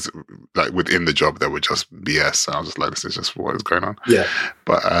other things like within the job that were just BS. And I was just like, this is just what is going on. Yeah.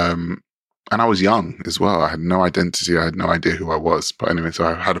 But and I was young as well. I had no identity. I had no idea who I was. But anyway, so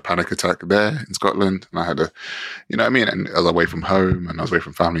I had a panic attack there in Scotland, and I had and I was away from home, and I was away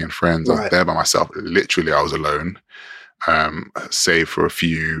from family and friends. Right. I was there by myself. Literally, I was alone, save for a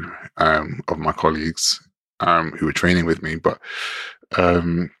few of my colleagues who were training with me. But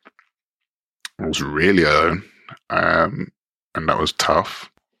I was really alone, and that was tough.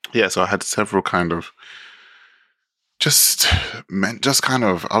 Yeah, so I had several kind of I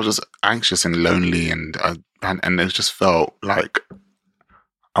was just anxious and lonely, and it just felt like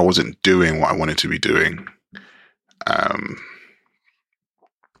I wasn't doing what I wanted to be doing. And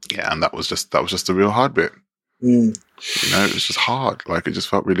that was just the real hard bit. It was just hard. Like it just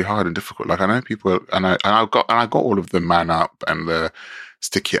felt really hard and difficult. Like I know people, and I got all of the man up and the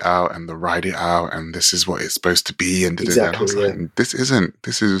stick it out and the ride it out, and this is what it's supposed to be, and exactly, I was like, this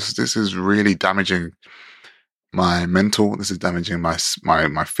is really damaging my mental, this is damaging my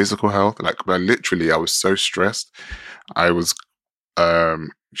physical health. Like, I was so stressed. I was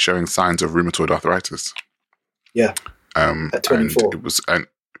showing signs of rheumatoid arthritis. Yeah. At 24. And it was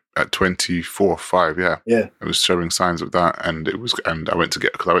at 24, 5. Yeah. Yeah. I was showing signs of that, and I went to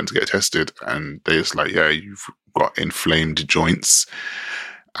get tested, and they just like, yeah, you've got inflamed joints.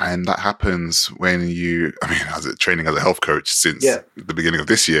 And that happens when training as a health coach since the beginning of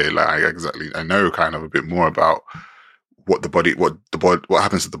this year, like I know kind of a bit more about what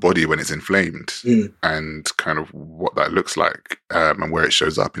happens to the body when it's inflamed, and kind of what that looks like, and where it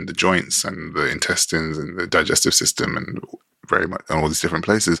shows up in the joints and the intestines and the digestive system and very much and all these different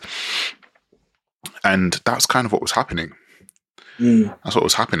places. And that's kind of what was happening. That's what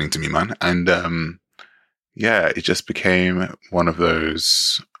was happening to me, man. And it just became one of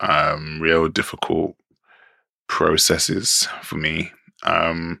those real difficult processes for me.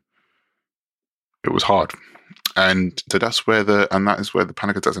 It was hard. And so that is where the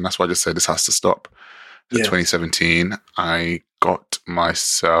panic attacks, and that's why I just said this has to stop. So 2017, I got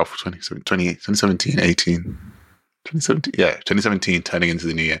myself 2017, turning into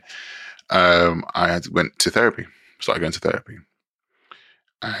the new year. I went to therapy, started going to therapy.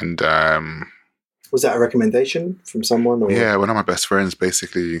 And was that a recommendation from someone? Or? Yeah, one of my best friends,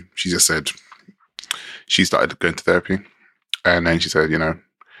 basically, she just said she started going to therapy. And then she said,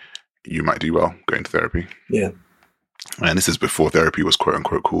 you might do well going to therapy. Yeah. And this is before therapy was quote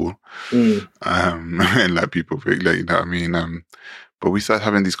unquote cool. And like people think, like, you know what I mean? But we started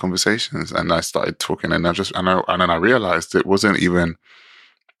having these conversations, and I started talking, and then I realized it wasn't even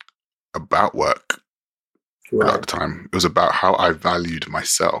about work at the time. It was about how I valued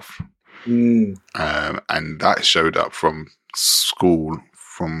myself. And that showed up from school,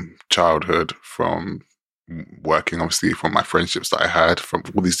 from childhood, from working, obviously, from my friendships that I had, from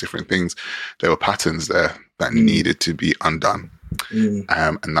all these different things. There were patterns there that needed to be undone.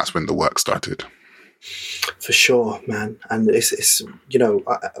 And that's when the work started. For sure, man. And it's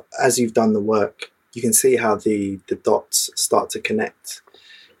as you've done the work, you can see how the dots start to connect,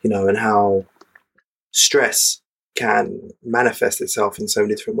 and how stress can manifest itself in so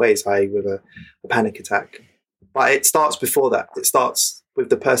many different ways, i.e. with a panic attack. But it starts before that. It starts with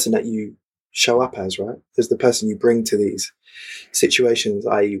the person that you show up as, right? There's the person you bring to these situations,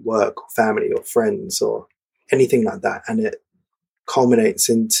 i.e. work, or family, or friends, or anything like that. And it culminates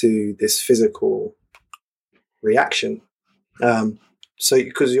into this physical reaction. So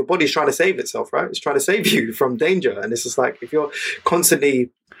because your body's trying to save itself, right? It's trying to save you from danger. And it's just like, if you're constantly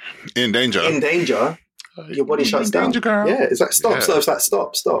in danger, your body shuts down. Girl. Yeah, it's like stop. It's like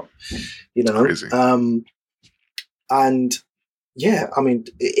stop. Crazy. And yeah, I mean,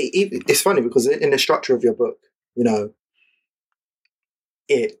 it's funny because in the structure of your book,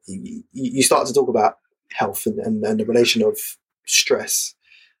 you start to talk about health and the relation of stress.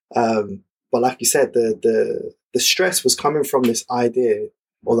 But like you said, the stress was coming from this idea,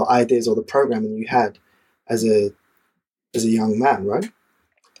 or the ideas, or the programming you had as a young man, right?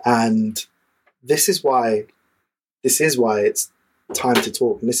 And this is why it's time to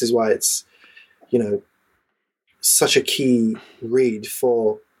talk, and this is why it's such a key read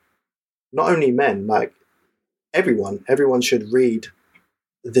for not only men, like everyone. Everyone should read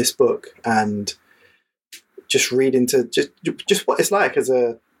this book and just read into just what it's like as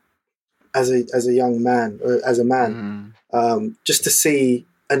a young man, or as a man, just to see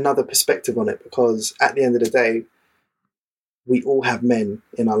another perspective on it. Because at the end of the day, we all have men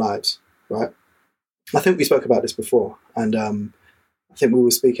in our lives, right? I think we spoke about this before, and I think we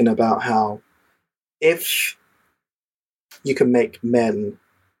were speaking about how if you can make men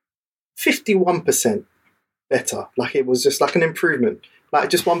 51% better, like it was just like an improvement, like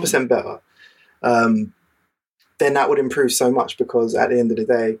just 1% better, then that would improve so much. Because at the end of the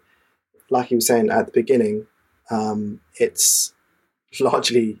day, like you were saying at the beginning, it's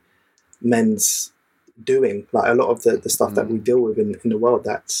largely men's doing. Like a lot of the stuff that we deal with in the world,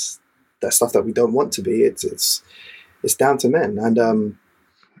 that's stuff that we don't want to be. It's down to men. And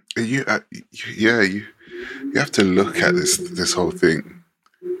you have to look at this whole thing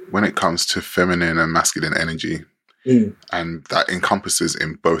when it comes to feminine and masculine energy. And that encompasses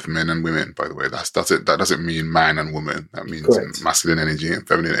in both men and women, by the way. That doesn't mean man and woman. That means Correct. Masculine energy and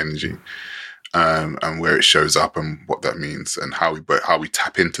feminine energy, and where it shows up and what that means, and how we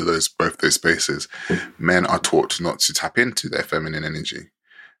tap into both those spaces. Men are taught not to tap into their feminine energy,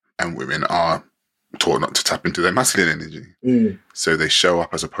 and women are taught not to tap into their masculine energy. So they show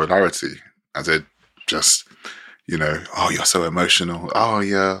up as a polarity, as a just, oh, you're so emotional. Oh,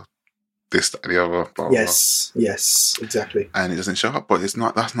 yeah. This, that, the other. Blah, yes, blah. Yes, exactly. And it doesn't show up, but that's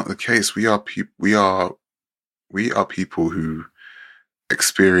not the case. We are people who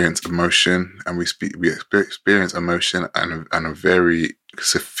experience emotion, and we experience emotion on a very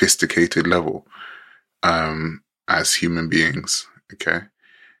sophisticated level, as human beings. Okay,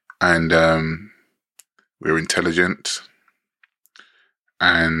 and we're intelligent,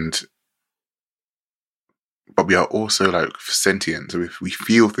 but we are also like sentient. So if we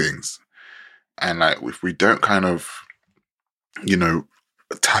feel things. And like, if we don't kind of,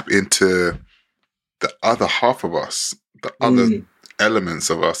 tap into the other half of us, the other elements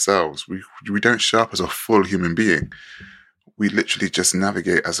of ourselves. We don't show up as a full human being. We literally just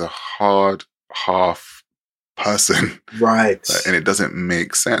navigate as a hard half person. Right. And it doesn't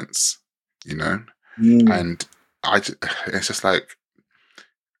make sense, you know? And it's just like,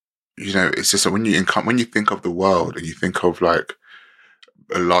 you know, it's just like when you think of the world and you think of like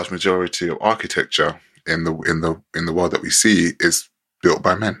a large majority of architecture in the world that we see is built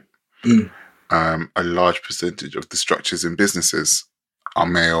by men. A large percentage of the structures in businesses are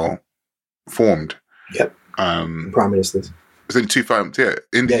male formed. Yep. Prime ministers. There's only two.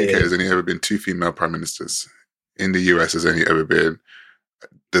 In the UK, there's only ever been 2 female prime ministers. In the US, there's only ever been.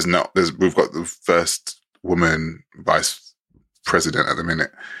 We've got the first woman vice president at the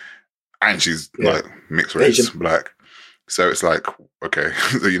minute, and she's like mixed race, Asian. Black. So it's like, okay,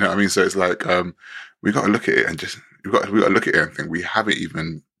 so, you know what I mean. So it's like we got to look at it and just we got to look at it and think we haven't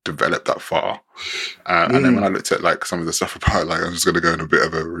even developed that far. And then when I looked at like some of the stuff about, like, I'm just going to go in a bit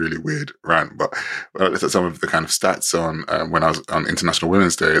of a really weird rant, but when I looked at some of the kind of stats on when I was on International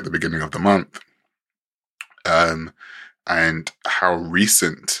Women's Day at the beginning of the month, and how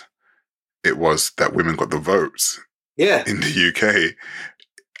recent it was that women got the votes in the UK,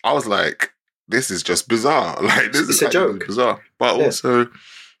 I was like, this is just bizarre. Like, this is a joke. Bizarre. But also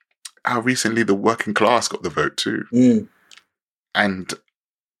how recently the working class got the vote too. And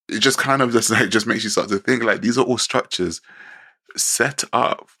it just kind of just makes you start to think, like, these are all structures set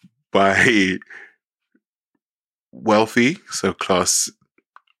up by wealthy, so class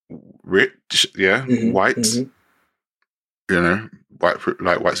rich, white, you know,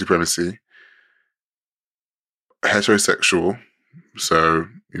 white supremacy, heterosexual, so,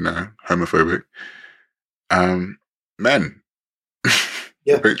 you know, homophobic, men,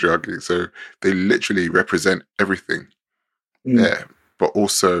 patriarchy. So they literally represent everything there, but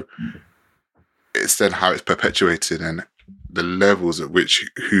also it's then how it's perpetuated and the levels at which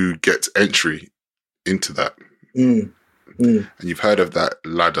who gets entry into that. And you've heard of that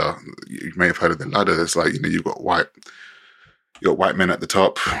ladder. You may have heard of the ladder. It's like, you know, you've got white men at the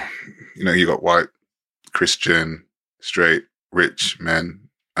top. You know, you got white, Christian, straight, rich men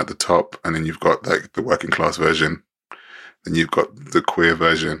at the top, and then you've got like the working class version. Then you've got the queer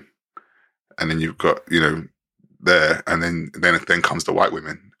version, and then you've got, you know, there, and then comes the white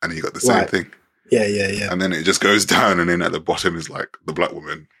women, and then you got the same thing. Yeah. And then it just goes down, and then at the bottom is like the black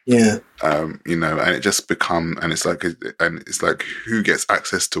woman. Yeah. You know, and it just and it's like who gets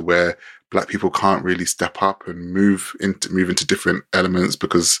access to where black people can't really step up and move into different elements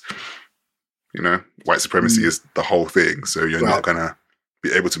because, you know, white supremacy is the whole thing. So you're not gonna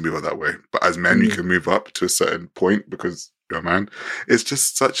be able to move up that way. But as men, you can move up to a certain point because you're a man. It's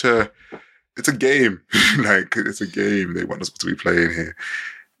just it's a game. Like, it's a game they want us to be playing here.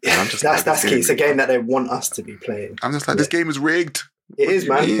 Yeah, that's key. It's a game that they want us to be playing. I'm just like, this game is rigged. It is,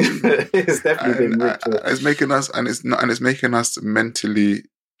 man. It's definitely been rigged. It's making us, and it's making us mentally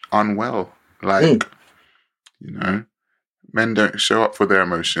unwell. Like, you know, men don't show up for their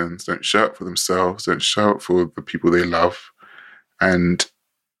emotions, don't show up for themselves, don't show up for the people they love, and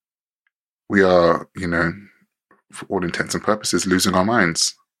we are, you know, for all intents and purposes, losing our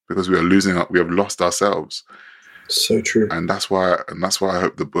minds because we have lost ourselves. So true. And that's why I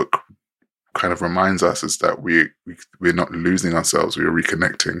hope the book kind of reminds us is that we're not losing ourselves, we are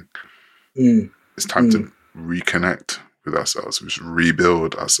reconnecting. It's time to reconnect with ourselves, just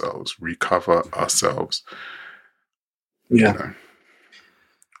rebuild ourselves, recover ourselves. Yeah. You know?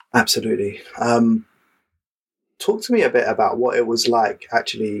 Absolutely. Talk to me a bit about what it was like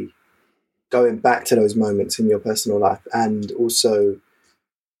actually going back to those moments in your personal life, and also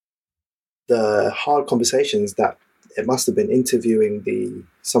the hard conversations that it must have been interviewing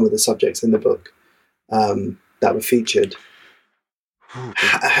some of the subjects in the book that were featured.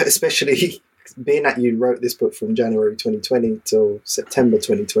 Especially being that you wrote this book from January 2020 till September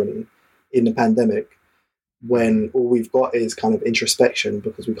 2020 in the pandemic, when all we've got is kind of introspection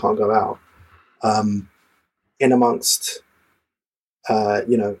because we can't go out. In amongst,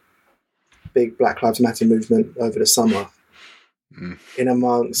 you know, big Black Lives Matter movement over the summer. In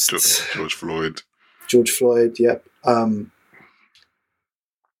amongst George Floyd. Yep.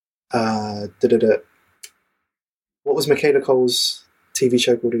 What was Michaela Cole's TV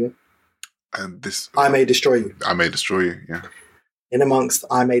show called again? And I May Destroy You. I May Destroy You, yeah. In amongst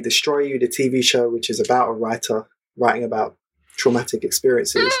I May Destroy You, the TV show, which is about a writer writing about traumatic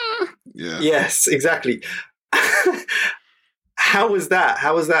experiences. Yeah. Yes, exactly. How was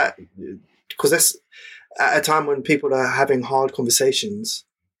that? Because that's at a time when people are having hard conversations.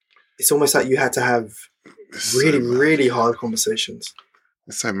 It's almost like you had to have really hard conversations.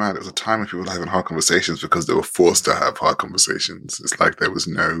 It's so mad. It was a time when people were having hard conversations because they were forced to have hard conversations. It's like there was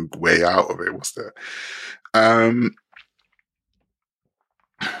no way out of it, was there?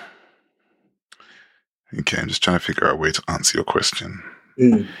 Okay, I'm just trying to figure out a way to answer your question.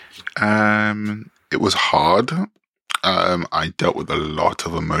 It was hard. I dealt with a lot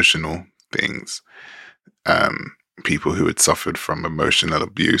of emotional things. People who had suffered from emotional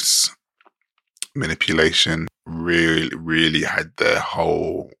abuse, manipulation, really had their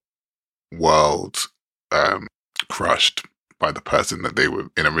whole world crushed by the person that they were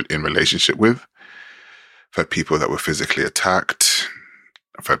in relationship with. I've had people that were physically attacked.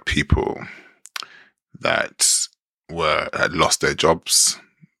 I've had people that had lost their jobs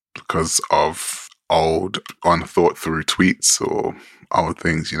because of old unthought through tweets or old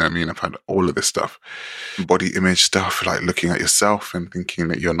things, you know what I mean? I've had all of this stuff, body image stuff, like looking at yourself and thinking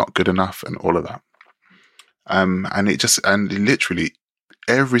that you're not good enough and all of that. And literally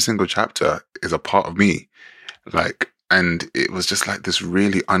every single chapter is a part of me. Like, and it was just like this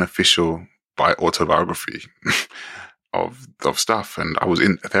really unofficial autobiography of stuff. And I was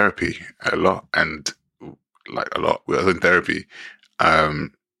in therapy a lot. We were in therapy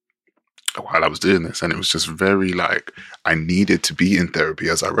while I was doing this, and it was just very like I needed to be in therapy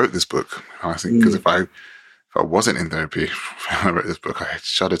as I wrote this book. And I think because if I wasn't in therapy when I wrote this book, I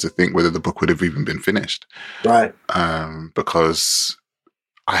shudder to think whether the book would have even been finished. Right. Because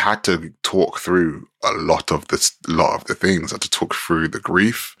I had to talk through a lot of the things. I had to talk through the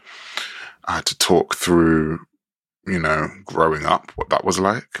grief. I had to talk through, growing up, what that was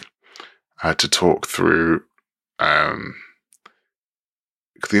like. I had to talk through, because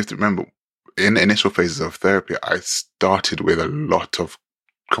you have to remember, in the initial phases of therapy, I started with a lot of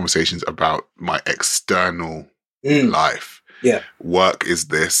conversations about my external life. Yeah. Work is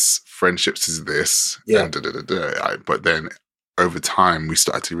this, friendships is this, and but then over time, we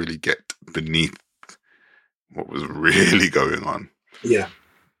started to really get beneath what was really going on. Yeah.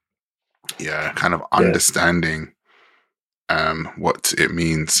 Yeah, kind of understanding what it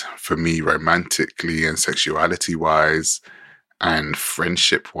means for me romantically and sexuality-wise and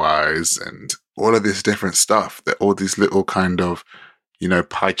friendship-wise and all of this different stuff, that all these little kind of,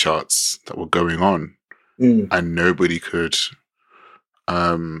 pie charts that were going on. And nobody could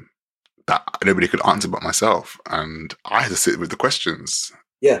answer but myself. And I had to sit with the questions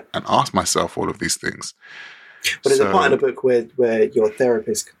and ask myself all of these things. But there's a part in the book where your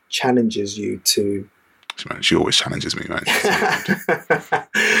therapist challenges you to... She always challenges me, man.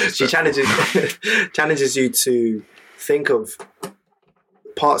 She challenges you to think of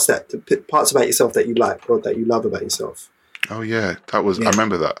parts about yourself that you like or that you love about yourself. Oh yeah, that was. Yeah. I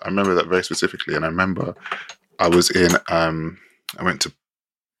remember that. I remember that very specifically, and I remember I was in. I went to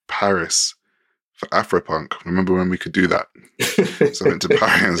Paris for Afropunk. Remember when we could do that? So I went to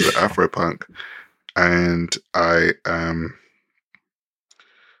Paris for Afropunk, and I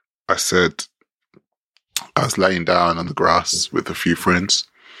said I was laying down on the grass with a few friends.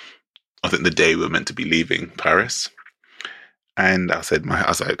 I think the day we were meant to be leaving Paris, and I said, my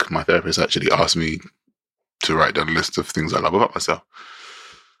therapist actually asked me to write down a list of things I love about myself.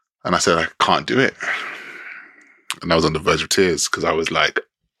 And I said, I can't do it. And I was on the verge of tears because I was like,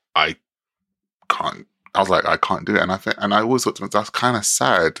 I can't do it. And I always thought to myself, that's kind of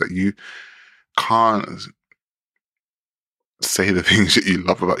sad that you can't say the things that you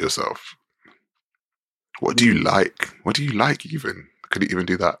love about yourself. What do you like? What do you like even? Could it even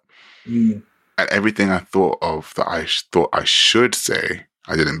do that? And everything I thought of that I thought I should say,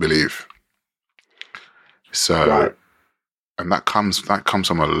 I didn't believe. So, right. And that comes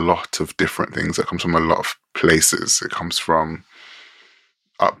from a lot of different things. It comes from a lot of places. It comes from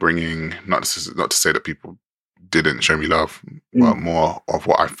upbringing, not to say that people didn't show me love, but more of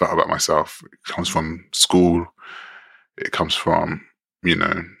what I felt about myself. It comes from school. It comes from,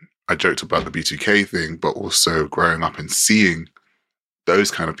 I joked about the B2K thing, but also growing up and seeing those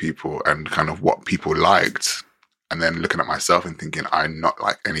kind of people and kind of what people liked, and then looking at myself and thinking I'm not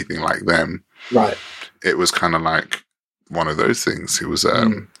like anything like them. Right. It was kind of like one of those things. It was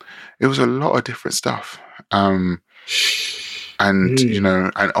a lot of different stuff. And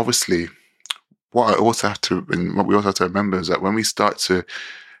obviously what we also have to remember is that when we start to,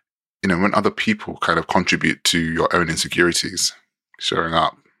 when other people kind of contribute to your own insecurities showing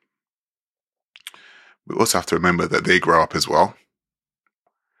up, we also have to remember that they grow up as well.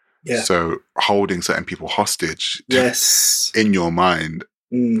 Yeah. So holding certain people hostage in your mind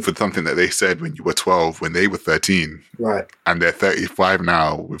for something that they said when you were 12, when they were 13, right, and they're 35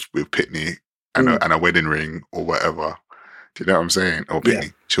 now with Pitney and a wedding ring or whatever, Do you know what I'm saying? Or Yeah.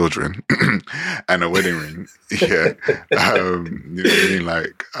 paying children and a wedding ring. Yeah. You know what I mean?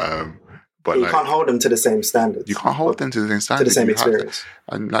 Like, but you like, can't hold them to the same standards. you can't hold them to the same to standard. the same You have to- experience.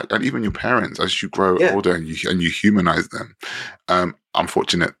 and even your parents, as you grow Yeah. older and you humanize them. I'm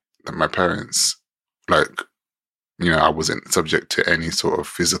fortunate that my parents, like, you know, I wasn't subject to any sort of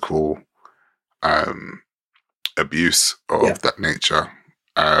physical abuse of that nature.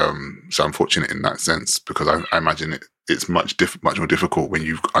 So I'm fortunate in that sense, because I imagine it's much more difficult when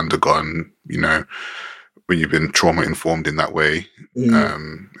you've undergone, you know, when you've been trauma informed in that way.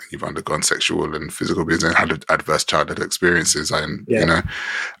 You've undergone sexual and physical abuse and had adverse childhood experiences, and you know,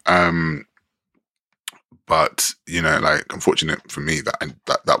 but you know, like, unfortunate for me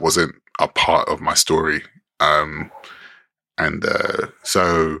that wasn't a part of my story.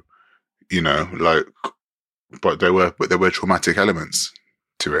 So, you know, like, but there were traumatic elements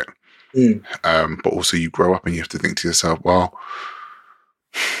to it. But also you grow up and you have to think to yourself, well,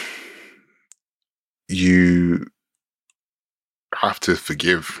 you have to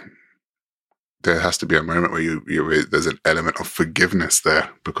forgive. There has to be a moment where there's an element of forgiveness there,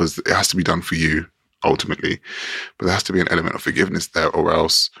 because it has to be done for you ultimately, but there has to be an element of forgiveness there, or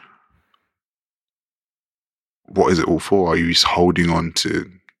else what is it all for? Are you just holding on to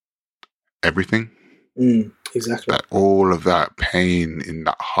everything? Exactly. That all of that pain in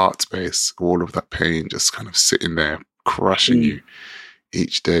that heart space, all of that pain just kind of sitting there crushing you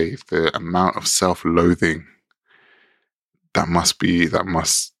each day. The amount of self-loathing that must be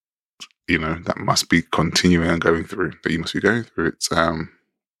continuing and going through, that you must be going through. It's a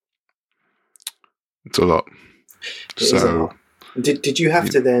lot. It is a lot. Did you have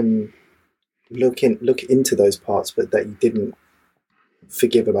to then look into those parts, but that you didn't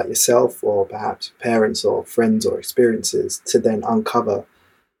forgive about yourself, or perhaps parents or friends or experiences, to then uncover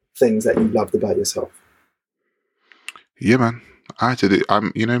things that you loved about yourself? Yeah, man. I did it.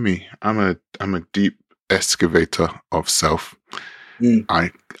 You know me. I'm a deep excavator of self.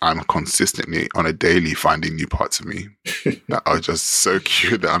 I'm constantly on a daily finding new parts of me that are just so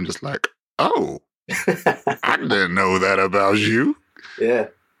cute that I'm just like, oh, I didn't know that about you. Yeah.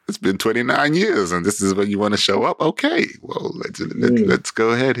 It's been 29 years and this is when you want to show up? Okay, well, let's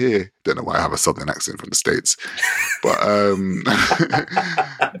go ahead here. Don't know why I have a southern accent from the States. But,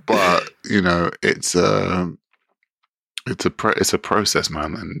 but you know, it's a process,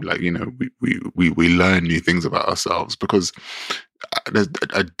 man. And like, you know, we learn new things about ourselves, because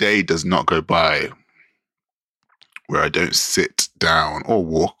a day does not go by where I don't sit down or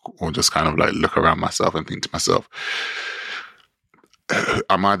walk or just kind of like look around myself and think to myself,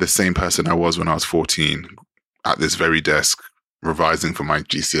 am I the same person I was when I was 14 at this very desk, revising for my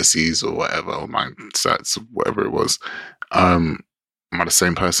GCSEs or whatever, or my SATs, or whatever it was? Am I the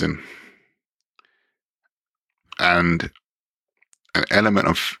same person? And an element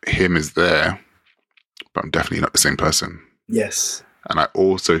of him is there, but I'm definitely not the same person. Yes. And I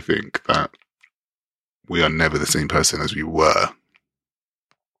also think that we are never the same person as we were.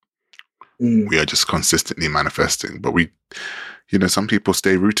 We are just consistently manifesting. But you know, some people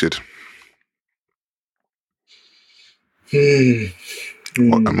stay rooted. And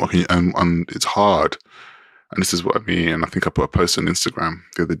it's hard. And this is what I mean. And I think I put a post on Instagram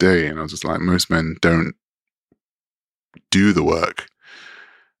the other day, and I was just like, most men don't do the work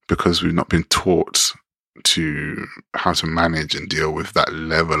because we've not been taught to how to manage and deal with that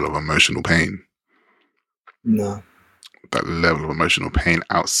level of emotional pain. No. That level of emotional pain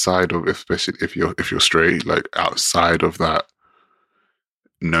outside of, especially if you're straight, like outside of that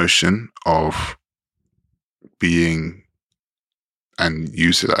notion of being and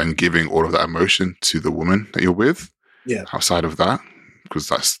using and giving all of that emotion to the woman that you're with. Yeah. Outside of that, because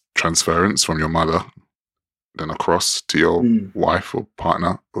that's transference from your mother then across to your wife or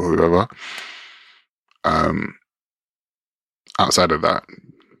partner or whoever. Outside of that,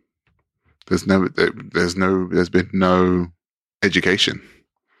 there's been no education.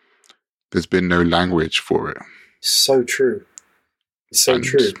 There's been no language for it. So true.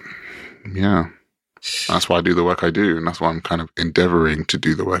 True. Yeah. That's why I do the work I do. And that's why I'm kind of endeavoring to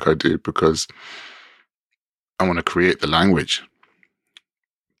do the work I do, because I want to create the language.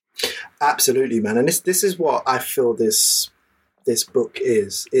 Absolutely, man. And this is what I feel this book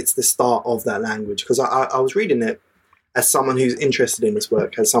is. It's the start of that language, because I was reading it as someone who's interested in this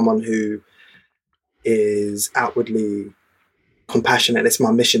work, as someone who is outwardly compassionate. It's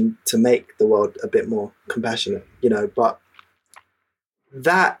my mission to make the world a bit more compassionate, you know. But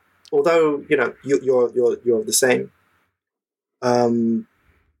that, although, you know, you're the same, that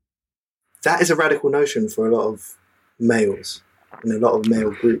is a radical notion for a lot of males in a lot of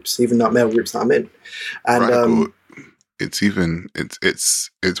male groups, even not male groups that I'm in. And radical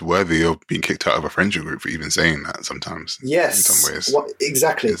it's worthy of being kicked out of a friendship group for even saying that sometimes. Yes, in some ways.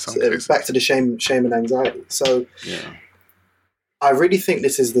 Exactly. In some cases. Back to the shame and anxiety. So Yeah. I really think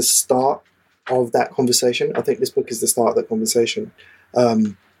this is the start of that conversation. I think this book is the start of that conversation.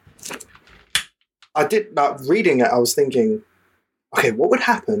 I did, reading it, I was thinking, okay, what would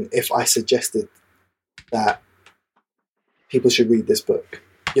happen if I suggested that people should read this book?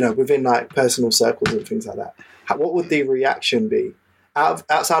 You know, within like personal circles and things like that. What would the reaction be?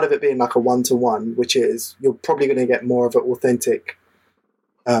 Outside of it being like a one-to-one, which is, you're probably going to get more of an authentic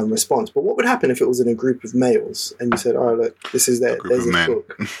response. But what would happen if it was in a group of males and you said, "Oh, look, there's this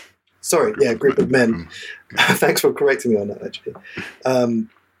book." Sorry, a group of men. Thanks for correcting me on that. Actually,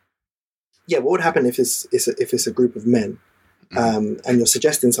 what would happen if it's a group of men, and you're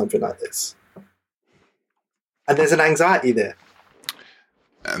suggesting something like this, and there's an anxiety there,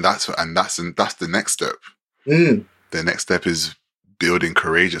 and that's the next step. The next step is building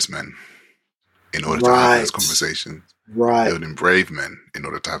courageous men in order to have those conversations. Right. Building brave men in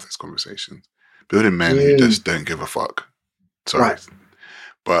order to have those conversations. Building men who just don't give a fuck. Sorry. Right.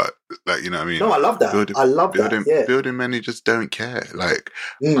 But, like, you know what I mean? No, I love that. Building men who just don't care. Like,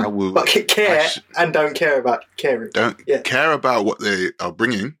 I will... But and don't care about caring. Don't care about what they are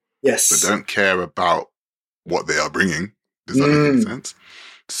bringing. Yes. But don't care about what they are bringing. Does that make any sense?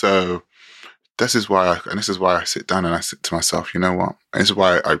 So... This is why I sit down and I sit to myself, you know what? And this is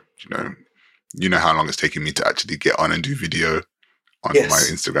why you know how long it's taken me to actually get on and do video on my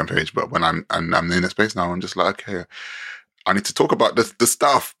Instagram page. But when I'm in a space now, I'm just like, okay, I need to talk about the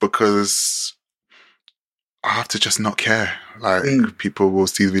stuff because I have to just not care. Like people will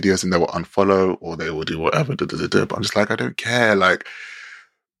see videos and they will unfollow or they will do whatever. But I'm just like, I don't care. Like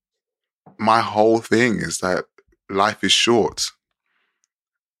my whole thing is that life is short.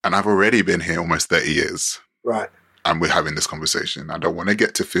 And I've already been here almost 30 years. Right. And we're having this conversation. I don't want to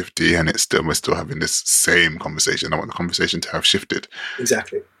get to 50 and we're still having this same conversation. I want the conversation to have shifted.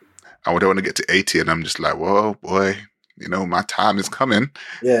 Exactly. I don't want to get to 80 and I'm just like, whoa, boy, you know, my time is coming.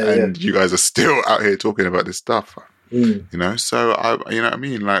 Yeah. You guys are still out here talking about this stuff. You know, so you know what I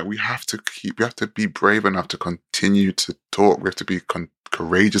mean? Like we have to be brave enough to continue to talk. We have to be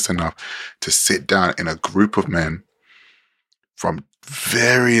courageous enough to sit down in a group of men from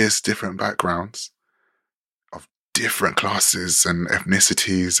various different backgrounds of different classes and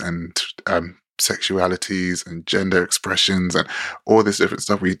ethnicities and sexualities and gender expressions and all this different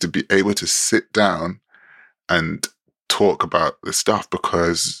stuff. We need to be able to sit down and talk about the stuff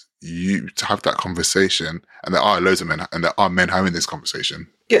because to have that conversation, and there are loads of men and there are men having this conversation.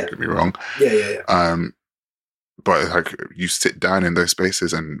 Yeah. Don't get me wrong. Yeah. But like you sit down in those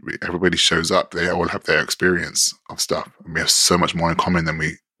spaces and everybody shows up, they all have their experience of stuff. And we have so much more in common than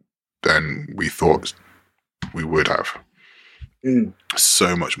we thought we would have.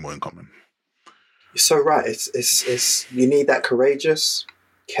 So much more in common. You're so right. It's you need that courageous,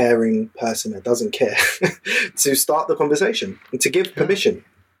 caring person that doesn't care to start the conversation and to give permission.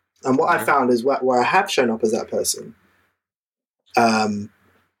 And what I found is where I have shown up as that person,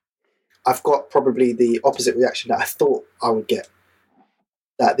 I've got probably the opposite reaction that I thought I would get.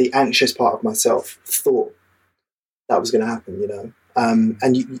 That the anxious part of myself thought that was going to happen, you know.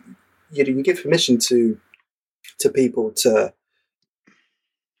 And you give permission to people to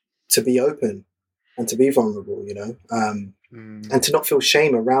be open and to be vulnerable, you know, and to not feel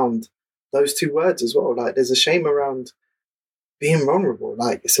shame around those two words as well. Like there's a shame around being vulnerable.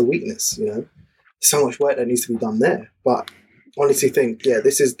 Like it's a weakness, you know. There's so much work that needs to be done there, but. Honestly think,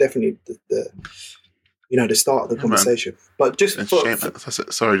 this is definitely the start of the conversation. But just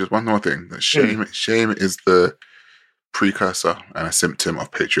sorry, just one more thing. Shame is the precursor and a symptom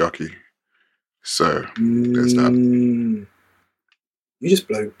of patriarchy. So there's that. You just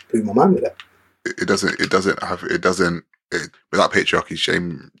blew my mind with that. Without patriarchy,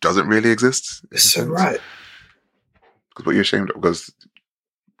 shame doesn't really exist. It's so right. Because what you're ashamed of, because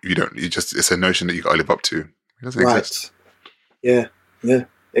it's a notion that you got to live up to. It doesn't exist. Yeah.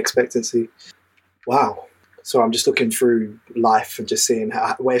 Expectancy. Wow. So I'm just looking through life and just seeing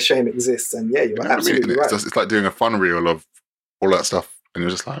where shame exists. And you're absolutely right. It's like doing a fun reel of all that stuff. And you're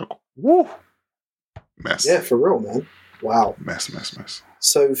just like, woo. Mess. Yeah, for real, man. Wow. Mess.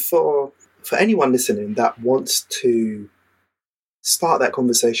 So for anyone listening that wants to start that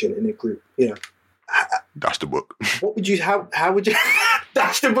conversation in a group, you know. Dash the book. What would you, how would you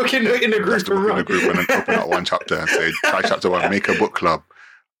dash the book in a group? Dash the book in a group and then open up one chapter and say, try chapter 1, make a book club.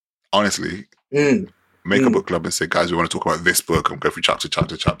 Honestly, make a book club and say, guys, we want to talk about this book and go through chapter,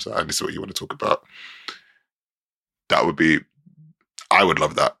 and this is what you want to talk about. I would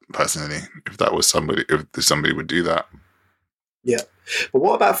love that personally. If somebody would do that, Yeah. But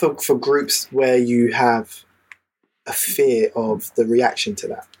what about for groups where you have a fear of the reaction to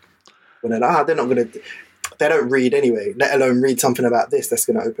that? When they're not going to, they don't read anyway, let alone read something about this that's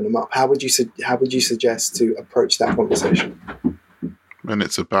going to open them up. How would you suggest to approach that conversation? When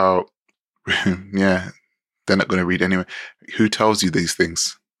it's about, yeah, they're not going to read anyway. Who tells you these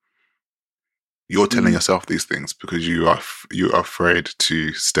things? You're telling yourself these things because you are afraid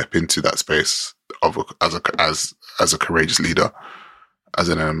to step into that space as a courageous leader, as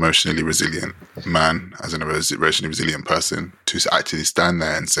an emotionally resilient man, as an emotionally resilient person, to actually stand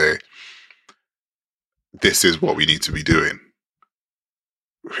there and say, this is what we need to be doing.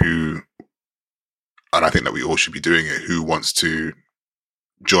 And I think that we all should be doing it. Who wants to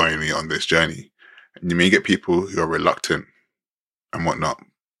join me on this journey? And you may get people who are reluctant and whatnot,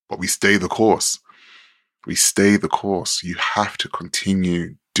 but we stay the course. We stay the course. You have to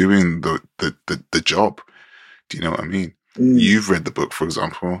continue doing the job. Do you know what I mean? You've read the book, for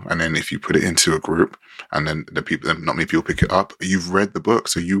example, and then if you put it into a group and then not many people pick it up, you've read the book.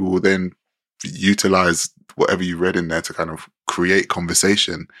 So you will then utilize whatever you read in there to kind of create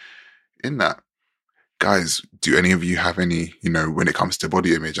conversation in that. Guys, do any of you have any, when it comes to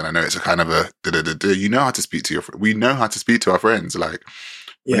body image, and I know it's a kind of a, you know how to speak to we know how to speak to our friends, like,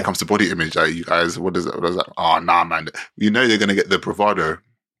 when it comes to body image, like, you guys, what is that? Oh, nah, man. They're going to get the bravado.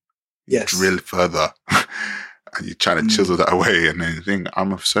 Yes. Drill further. And you're trying to chisel that away. And then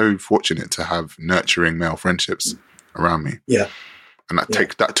I'm so fortunate to have nurturing male friendships around me. Yeah. And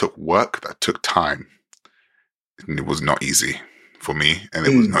that took work, that took time. And it was not easy for me. And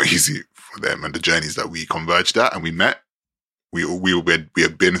it was not easy for them. And the journeys that we converged at and we met, we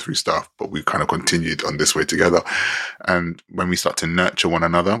had been through stuff, but we kind of continued on this way together. And when we start to nurture one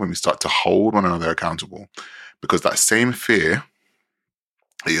another, when we start to hold one another accountable, because that same fear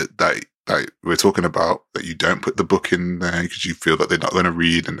that we're talking about, that you don't put the book in there because you feel that they're not going to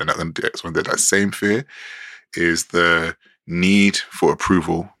read and they're not going to do X, Y, Z, that same fear is the need for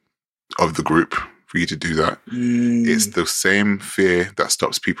approval of the group for you to do that. It's the same fear that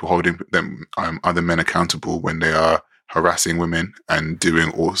stops people holding them, other men accountable when they are harassing women and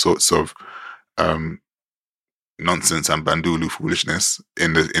doing all sorts of nonsense and bandulu foolishness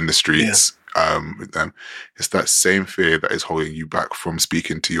in the streets with them. It's that same fear that is holding you back from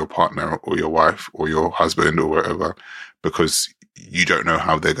speaking to your partner or your wife or your husband or whatever, because you don't know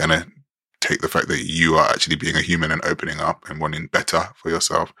how they're going to take the fact that you are actually being a human and opening up and wanting better for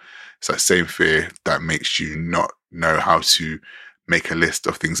yourself. It's that same fear that makes you not know how to make a list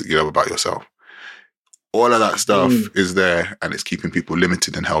of things that you love about yourself. All of that stuff is there, and it's keeping people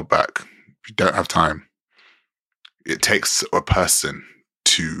limited and held back. You don't have time. It takes a person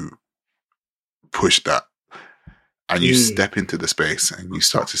to push that. And you step into the space and you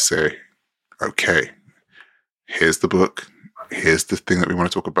start to say, okay, here's the book. Here's the thing that we want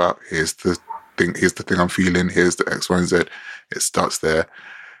to talk about. Here's the thing I'm feeling. Here's the X, Y, and Z. It starts there.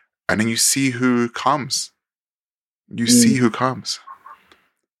 And then you see who comes. See who comes.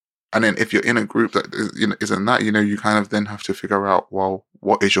 And then if you're in a group that isn't that, you kind of then have to figure out, well,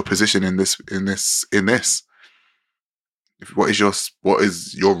 what is your position in this? What is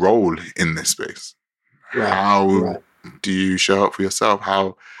your role in this space? Right. How do you show up for yourself?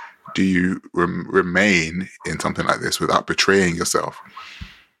 How do you remain in something like this without betraying yourself?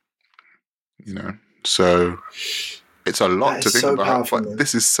 So it's a lot to think about, powerful, but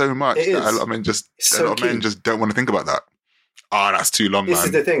this is so much that a lot of men just don't want to think about that. That's too long, man. This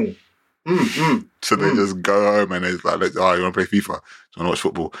is the thing. So they just go home and it's like, you want to play FIFA? You want to watch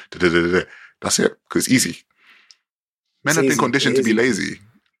football? That's it, because it's easy. Men have been conditioned to be lazy.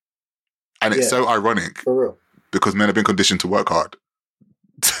 And it's so ironic. For real. Because men have been conditioned to work hard.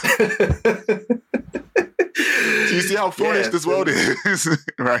 Do you see how foolish this world is?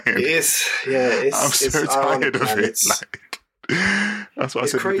 Right? It is. Yeah. I'm so tired of it. That's why I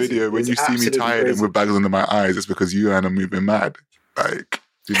said in the video, when you see me tired and with bags under my eyes, it's because you and I'm moving mad. Like,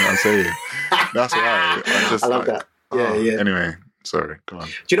 do you know what I'm saying? That's why. I love that. Yeah. Anyway, sorry. Go on.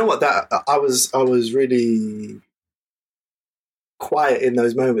 Do you know what? That I was really quiet in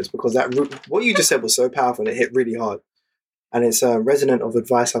those moments because what you just said was so powerful and it hit really hard. And it's resonant of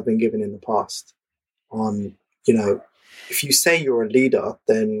advice I've been given in the past on, if you say you're a leader,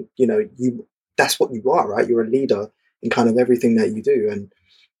 then, that's what you are, right? You're a leader in kind of everything that you do. And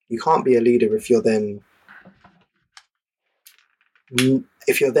you can't be a leader if you're then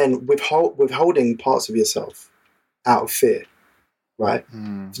withholding parts of yourself out of fear, right?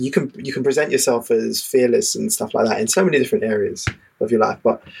 You can present yourself as fearless and stuff like that in so many different areas of your life.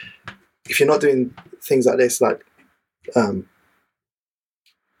 But if you're not doing things like this, like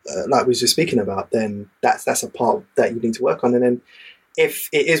like we were just speaking about, then that's a part that you need to work on. And then if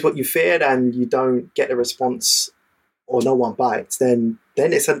it is what you feared and you don't get a response or no one bites, then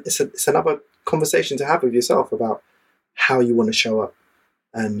it's another conversation to have with yourself about how you want to show up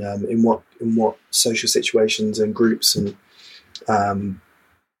and in what social situations and groups, and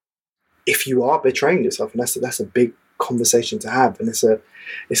if you are betraying yourself. And that's a big conversation to have, and it's a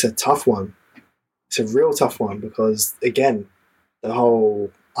tough one. It's a real tough one, because again, the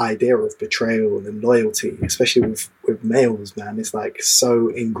whole idea of betrayal and loyalty, especially with males, man, it's like so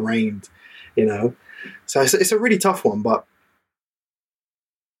ingrained, you know. So it's a really tough one, but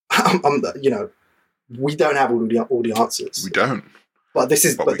we don't have all the answers. We don't. But this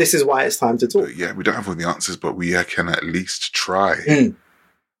is why it's time to talk. Yeah, we don't have all the answers, but we can at least try.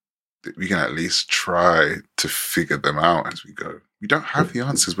 We can at least try to figure them out as we go. We don't have the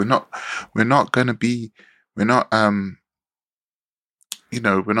answers. We're not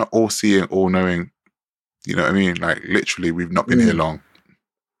all seeing, all knowing. You know what I mean? Like, literally, we've not been here long.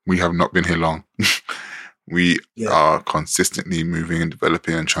 We have not been here long. We are consistently moving and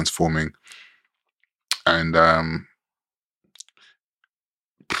developing and transforming. And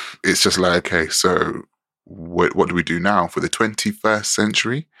it's just like, okay, so what do we do now for the 21st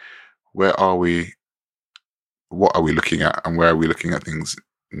century? Where are we? What are we looking at? And where are we looking at things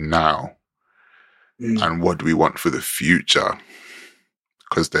now? And what do we want for the future?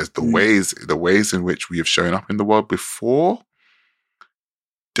 Because there's the ways in which we have shown up in the world before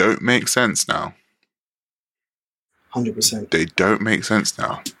don't make sense now. 100%. They don't make sense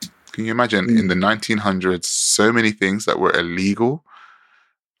now. Can you imagine in the 1900s, so many things that were illegal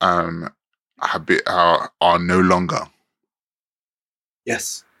are no longer.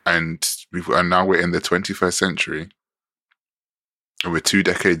 Yes. And now we're in the 21st century, and we're 2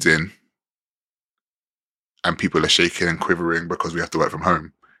 decades in, and people are shaking and quivering because we have to work from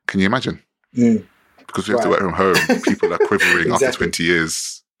home. Can you imagine? Because we have to work from home, people are quivering exactly. After 20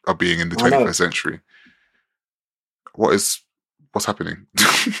 years of being in the 21st century. What's happening?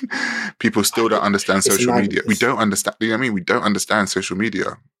 People still don't understand social media. We don't understand. You know what I mean? We don't understand social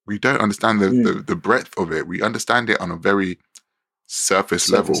media. We don't understand the breadth of it. We understand it on a very surface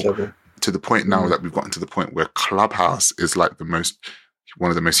level, to the point now that we've gotten to the point where Clubhouse is like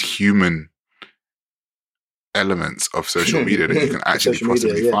one of the most human elements of social media that you can actually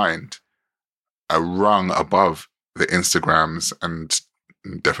possibly find, a rung above the Instagrams and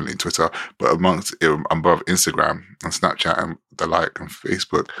definitely Twitter, but above Instagram and Snapchat and the like and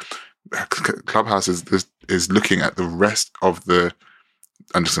Facebook. Clubhouse is looking at the rest of the.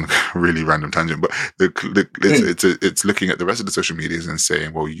 I'm just on a really random tangent, but it's looking at the rest of the social medias and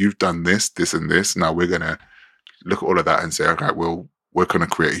saying, well, you've done this, this, and this. Now we're gonna look at all of that and say, okay, well, we're gonna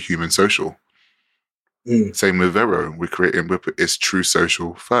create a human social. Same with Vero. It's true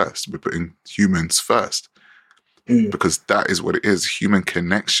social first. We're putting humans first. Because that is what it is. Human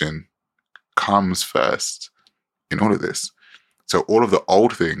connection comes first in all of this. So all of the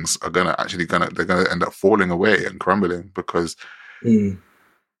old things are they're gonna end up falling away and crumbling, because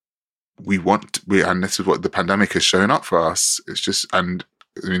and this is what the pandemic has shown up for us. It's just, and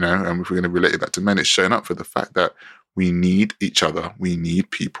if we're going to relate that to men, it's shown up for the fact that we need each other. We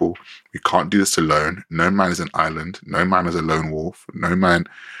need people. We can't do this alone. No man is an island. No man is a lone wolf. No man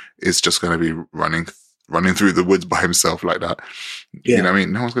is just going to be running through the woods by himself like that. Yeah. You know what I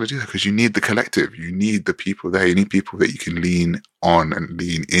mean? No one's going to do that, because you need the collective. You need the people there. You need people that you can lean on and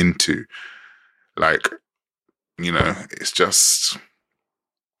lean into. Like, it's just,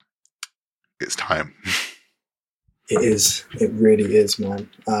 it's time. It is. It really is, man.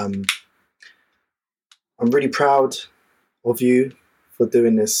 I'm really proud of you for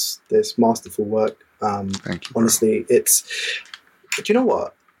doing this masterful work. Thank you. Honestly, do you know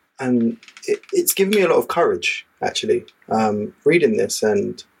what? And it's given me a lot of courage, actually, reading this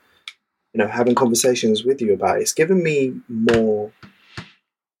and, having conversations with you about it. It's given me more.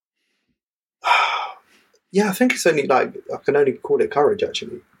 Yeah, I think it's only I can only call it courage,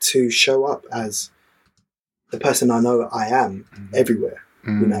 actually, to show up as the person I know I am everywhere,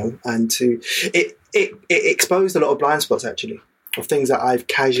 and it exposed a lot of blind spots, actually, of things that I've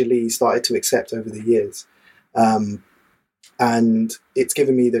casually started to accept over the years. And it's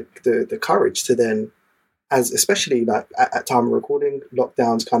given me the courage to then, especially at time of recording,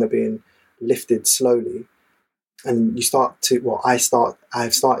 lockdowns kind of being lifted slowly. And I've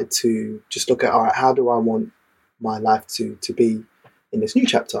started to just look at, all right, how do I want my life to be in this new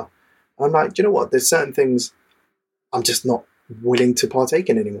chapter? And I'm like, do you know what? There's certain things I'm just not willing to partake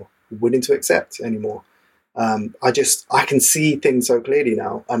in anymore, willing to accept anymore. I can see things so clearly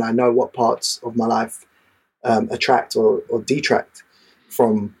now, and I know what parts of my life attract or detract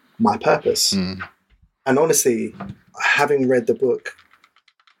from my purpose. And honestly, having read the book,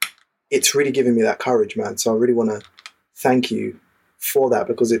 it's really given me that courage, man. So I really want to thank you for that,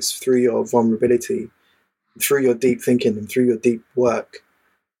 because it's through your vulnerability, through your deep thinking and through your deep work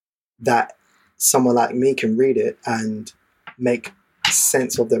that someone like me can read it and make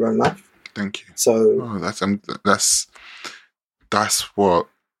sense of their own life. Thank you. So that's the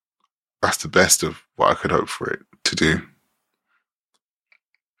best of what I could hope for it to do.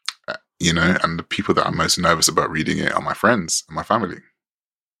 And the people that I'm most nervous about reading it are my friends and my family.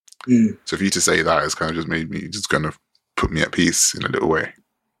 So for you to say that has kind of just made me, just kind of put me at peace in a little way.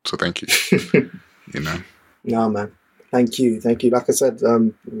 So thank you. No, man. Thank you. Like I said,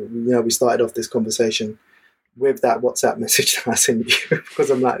 we started off this conversation with that WhatsApp message that I sent you, because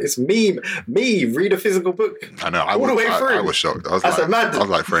I'm like, it's me, read a physical book. I know. All the way through. I was shocked. I was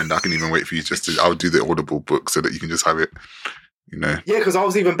like, friend, I can even wait for you I'll do the Audible book so that you can just have it, Yeah, because I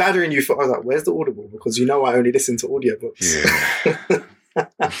was even battering you I was like, where's the Audible? Because I only listen to audiobooks. Yeah.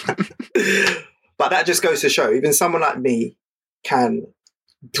 But that just goes to show, even someone like me can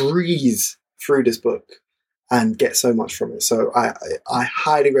breeze through this book and get so much from it. So I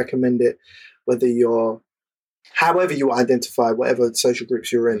highly recommend it, however you identify, whatever social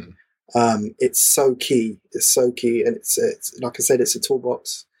groups you're in. It's so key. And it's like I said, it's a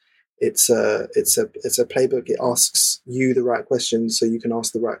toolbox. It's a playbook. It asks you the right questions so you can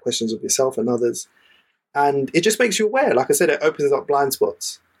ask the right questions of yourself and others. And it just makes you aware. Like I said, it opens up blind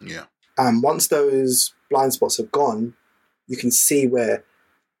spots. Yeah. And once those blind spots have gone, you can see where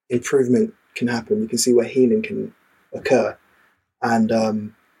improvement can happen. You can see where healing can occur. And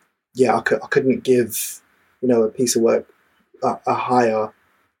I couldn't give a piece of work a higher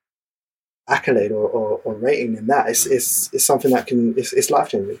accolade or rating than that. It's something that it's life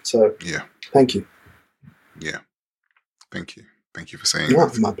changing. So yeah, thank you. Yeah, thank you for saying that.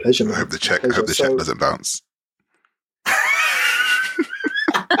 It's my pleasure, man. I hope the check doesn't bounce.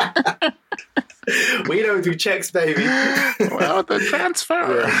 We don't do checks, baby. Well, the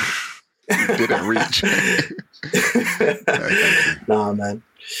transfer didn't reach. Nah, man.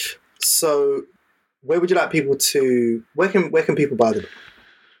 So, where would you like people to? Where can people buy the book?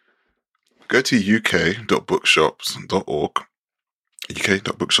 Go to uk.bookshops.org.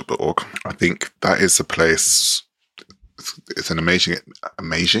 uk.bookshop.org. I think that is a place. It's an amazing.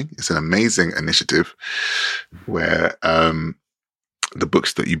 It's an amazing initiative where the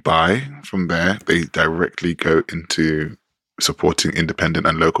books that you buy from there, they directly go into supporting independent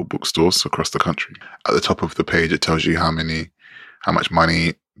and local bookstores across the country. At the top of the page, it tells you how much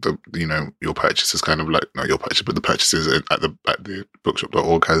money your purchases but the purchases at the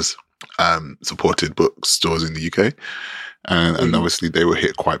bookshop.org has supported bookstores in the UK. And obviously they were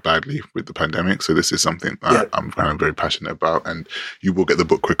hit quite badly with the pandemic. So this is something I'm kind of very passionate about, and you will get the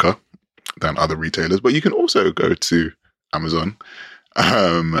book quicker than other retailers. But you can also go to Amazon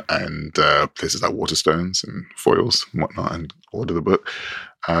and places like Waterstones and Foils and whatnot and order the book.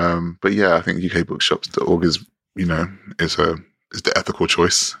 But yeah, I think ukbookshops.org is the ethical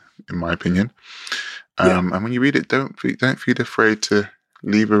choice, in my opinion. And when you read it, don't feel afraid to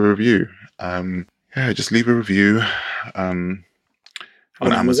leave a review. Just leave a review on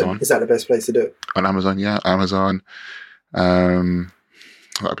Amazon. Is that the best place to do it? On Amazon, yeah. Amazon. That'd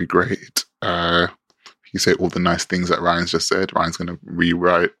be great. You say all the nice things that Ryan's just said. Ryan's going to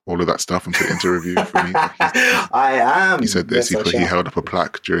rewrite all of that stuff and put it into review for me. I am. He said this. Yes, he held up a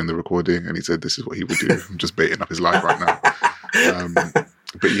plaque during the recording and he said this is what he would do. I'm just baiting up his life right now.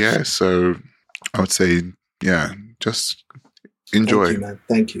 But yeah, so I would say, just enjoy. Thank you, man.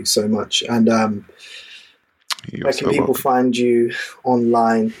 Thank you so much. And where can people find you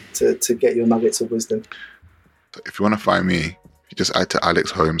online to get your nuggets of wisdom? If you want to find me, you just add to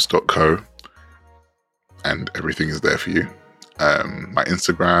alexholmes.co. and everything is there for you. My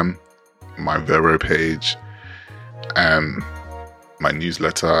Instagram, my Vero page, my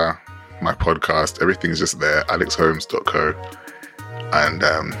newsletter, my podcast, everything is just there, alexholmes.co. And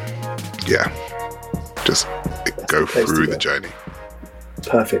just go through the journey.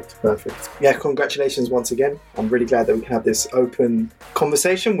 Perfect. Yeah, congratulations once again. I'm really glad that we can have this open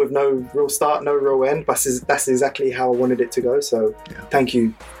conversation with no real start, no real end. But that's exactly how I wanted it to go. So thank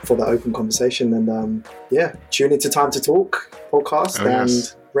you for that open conversation. And tune into Time to Talk podcast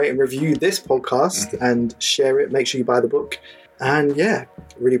and rate and review this podcast and share it. Make sure you buy the book. And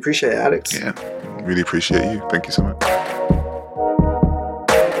really appreciate it, Alex. Yeah, really appreciate you. Thank you so much.